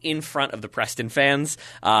celebrate in front of the Preston fans.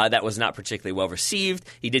 That was not particularly well received.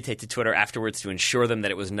 He did take to Twitter afterwards to ensure them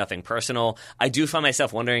that it was nothing personal. I do find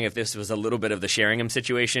myself wondering if this was a little bit of the Sheringham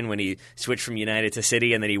situation when he switched from United to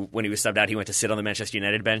City, and then when he was subbed out, he went to sit on the Manchester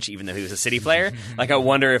United bench even though he was a City player. I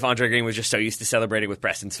wonder if Andre Green was just so used to celebrating with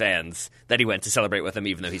Preston's fans that he went to celebrate with them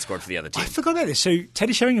even though he scored for the other team. I forgot about this. So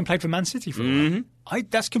Teddy Sheringham played for Man City for a while.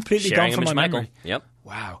 That's completely Sheringham gone from my memory. Yep.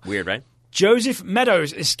 Wow. Weird, right? Joseph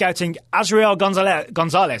Meadows is scouting Azrael Gonzalez,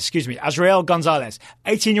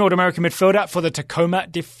 18-year-old American midfielder for the Tacoma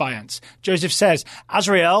Defiance. Joseph says,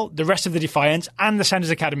 Azrael, the rest of the Defiance, and the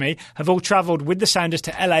Sounders Academy have all travelled with the Sounders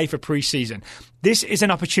to LA for pre-season. This is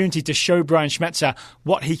an opportunity to show Brian Schmetzer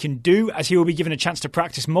what he can do, as he will be given a chance to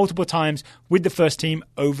practice multiple times with the first team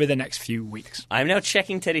over the next few weeks. I'm now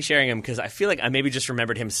checking Teddy Sheringham because I feel like I maybe just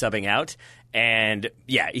remembered him subbing out. And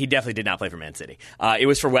yeah, he definitely did not play for Man City. It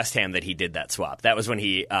was for West Ham that he did that swap. That was when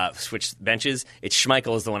he switched benches. It's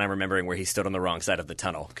Schmeichel is the one I'm remembering where he stood on the wrong side of the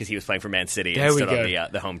tunnel because he was playing for Man City and stood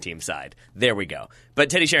on the home team side. There we go. But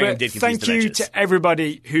Teddy Sheringham did confuse the benches. Thank you to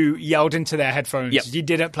everybody who yelled into their headphones. Yep. You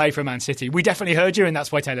didn't play for Man City. We definitely heard you, and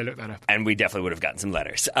that's why Taylor looked that up. And we definitely would have gotten some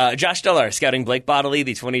letters. Josh Duller scouting Blake Bodley,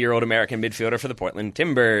 the 20-year-old American midfielder for the Portland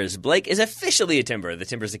Timbers. Blake is officially a Timber. The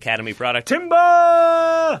Timbers Academy product.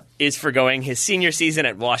 Timber! Is forgoing his senior season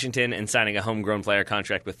at Washington and signing a homegrown player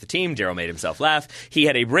contract with the team. Daryl made himself laugh. He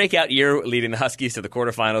had a breakout year leading the Huskies to the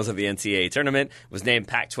quarterfinals of the NCAA tournament, was named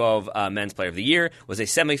Pac-12 Men's Player of the Year, was a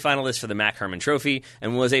semifinalist for the Mac Hermann Trophy,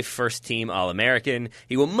 and was a first-team All-American.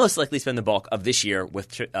 He will most likely spend the bulk of this year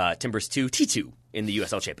with Timbers 2 T2 in the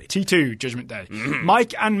USL Championship. T2, Judgment Day.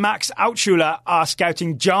 Mike and Max Altschuler are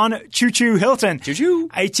scouting John Choo-Choo Hilton. Choo-choo.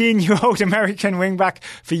 18-year-old American wingback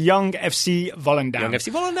for Young FC Volendam. Young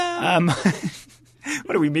FC Volendam.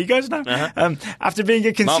 What are we, Migos now? After being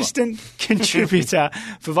a consistent contributor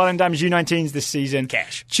for Volendam's U19s this season,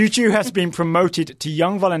 Cash. Choo-Choo has been promoted to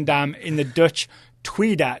Young Volendam in the Dutch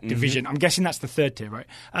Tweede division. I'm guessing that's the third tier, right?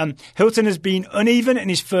 Hilton has been uneven in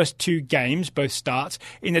his first 2 games, both starts.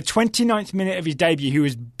 In the 29th minute of his debut, he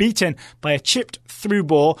was beaten by a chipped through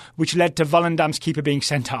ball, which led to Volendam's keeper being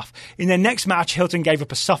sent off. In their next match, Hilton gave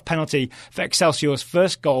up a soft penalty for Excelsior's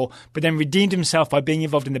first goal, but then redeemed himself by being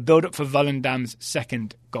involved in the build-up for Volendam's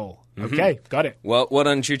second goal. Okay, got it. Well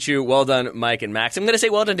done, Choo-Choo. Well done, Mike and Max. I'm going to say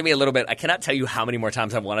well done to me a little bit. I cannot tell you how many more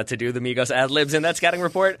times I've wanted to do the Migos ad-libs in that scouting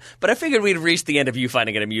report, but I figured we'd reached the end of you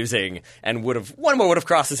finding it amusing, and one more would have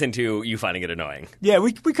crossed us into you finding it annoying. Yeah,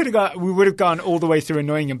 we would have gone all the way through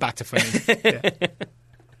annoying and back to funny. Yeah.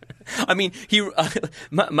 I mean,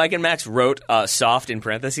 Mike and Max wrote soft in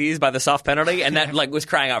parentheses by the soft penalty, and that was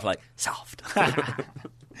crying out for soft.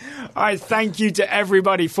 All right, thank you to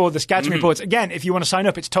everybody for the scouting reports. Again, if you want to sign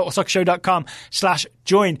up, it's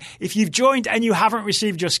TotalSoccerShow.com/join. If you've joined and you haven't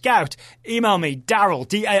received your scout, email me, Daryl,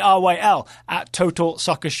 DARYL, at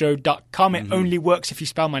TotalSoccerShow.com. It only works if you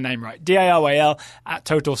spell my name right. DARYL at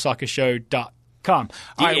TotalSoccerShow.com.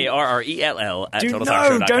 All right. DARRELL at No,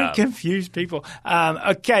 TotalTalkShow.com. don't confuse people.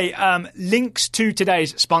 Links to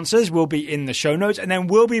today's sponsors will be in the show notes, and then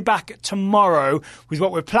we'll be back tomorrow with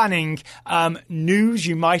what we're planning, news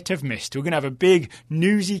you might have missed. We're going to have a big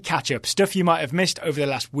newsy catch-up, stuff you might have missed over the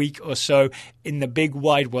last week or so in the big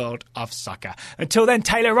wide world of soccer. Until then,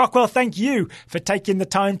 Taylor Rockwell, thank you for taking the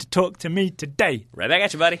time to talk to me today. Right back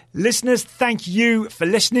at you, buddy. Listeners, thank you for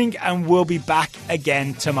listening, and we'll be back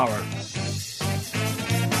again tomorrow.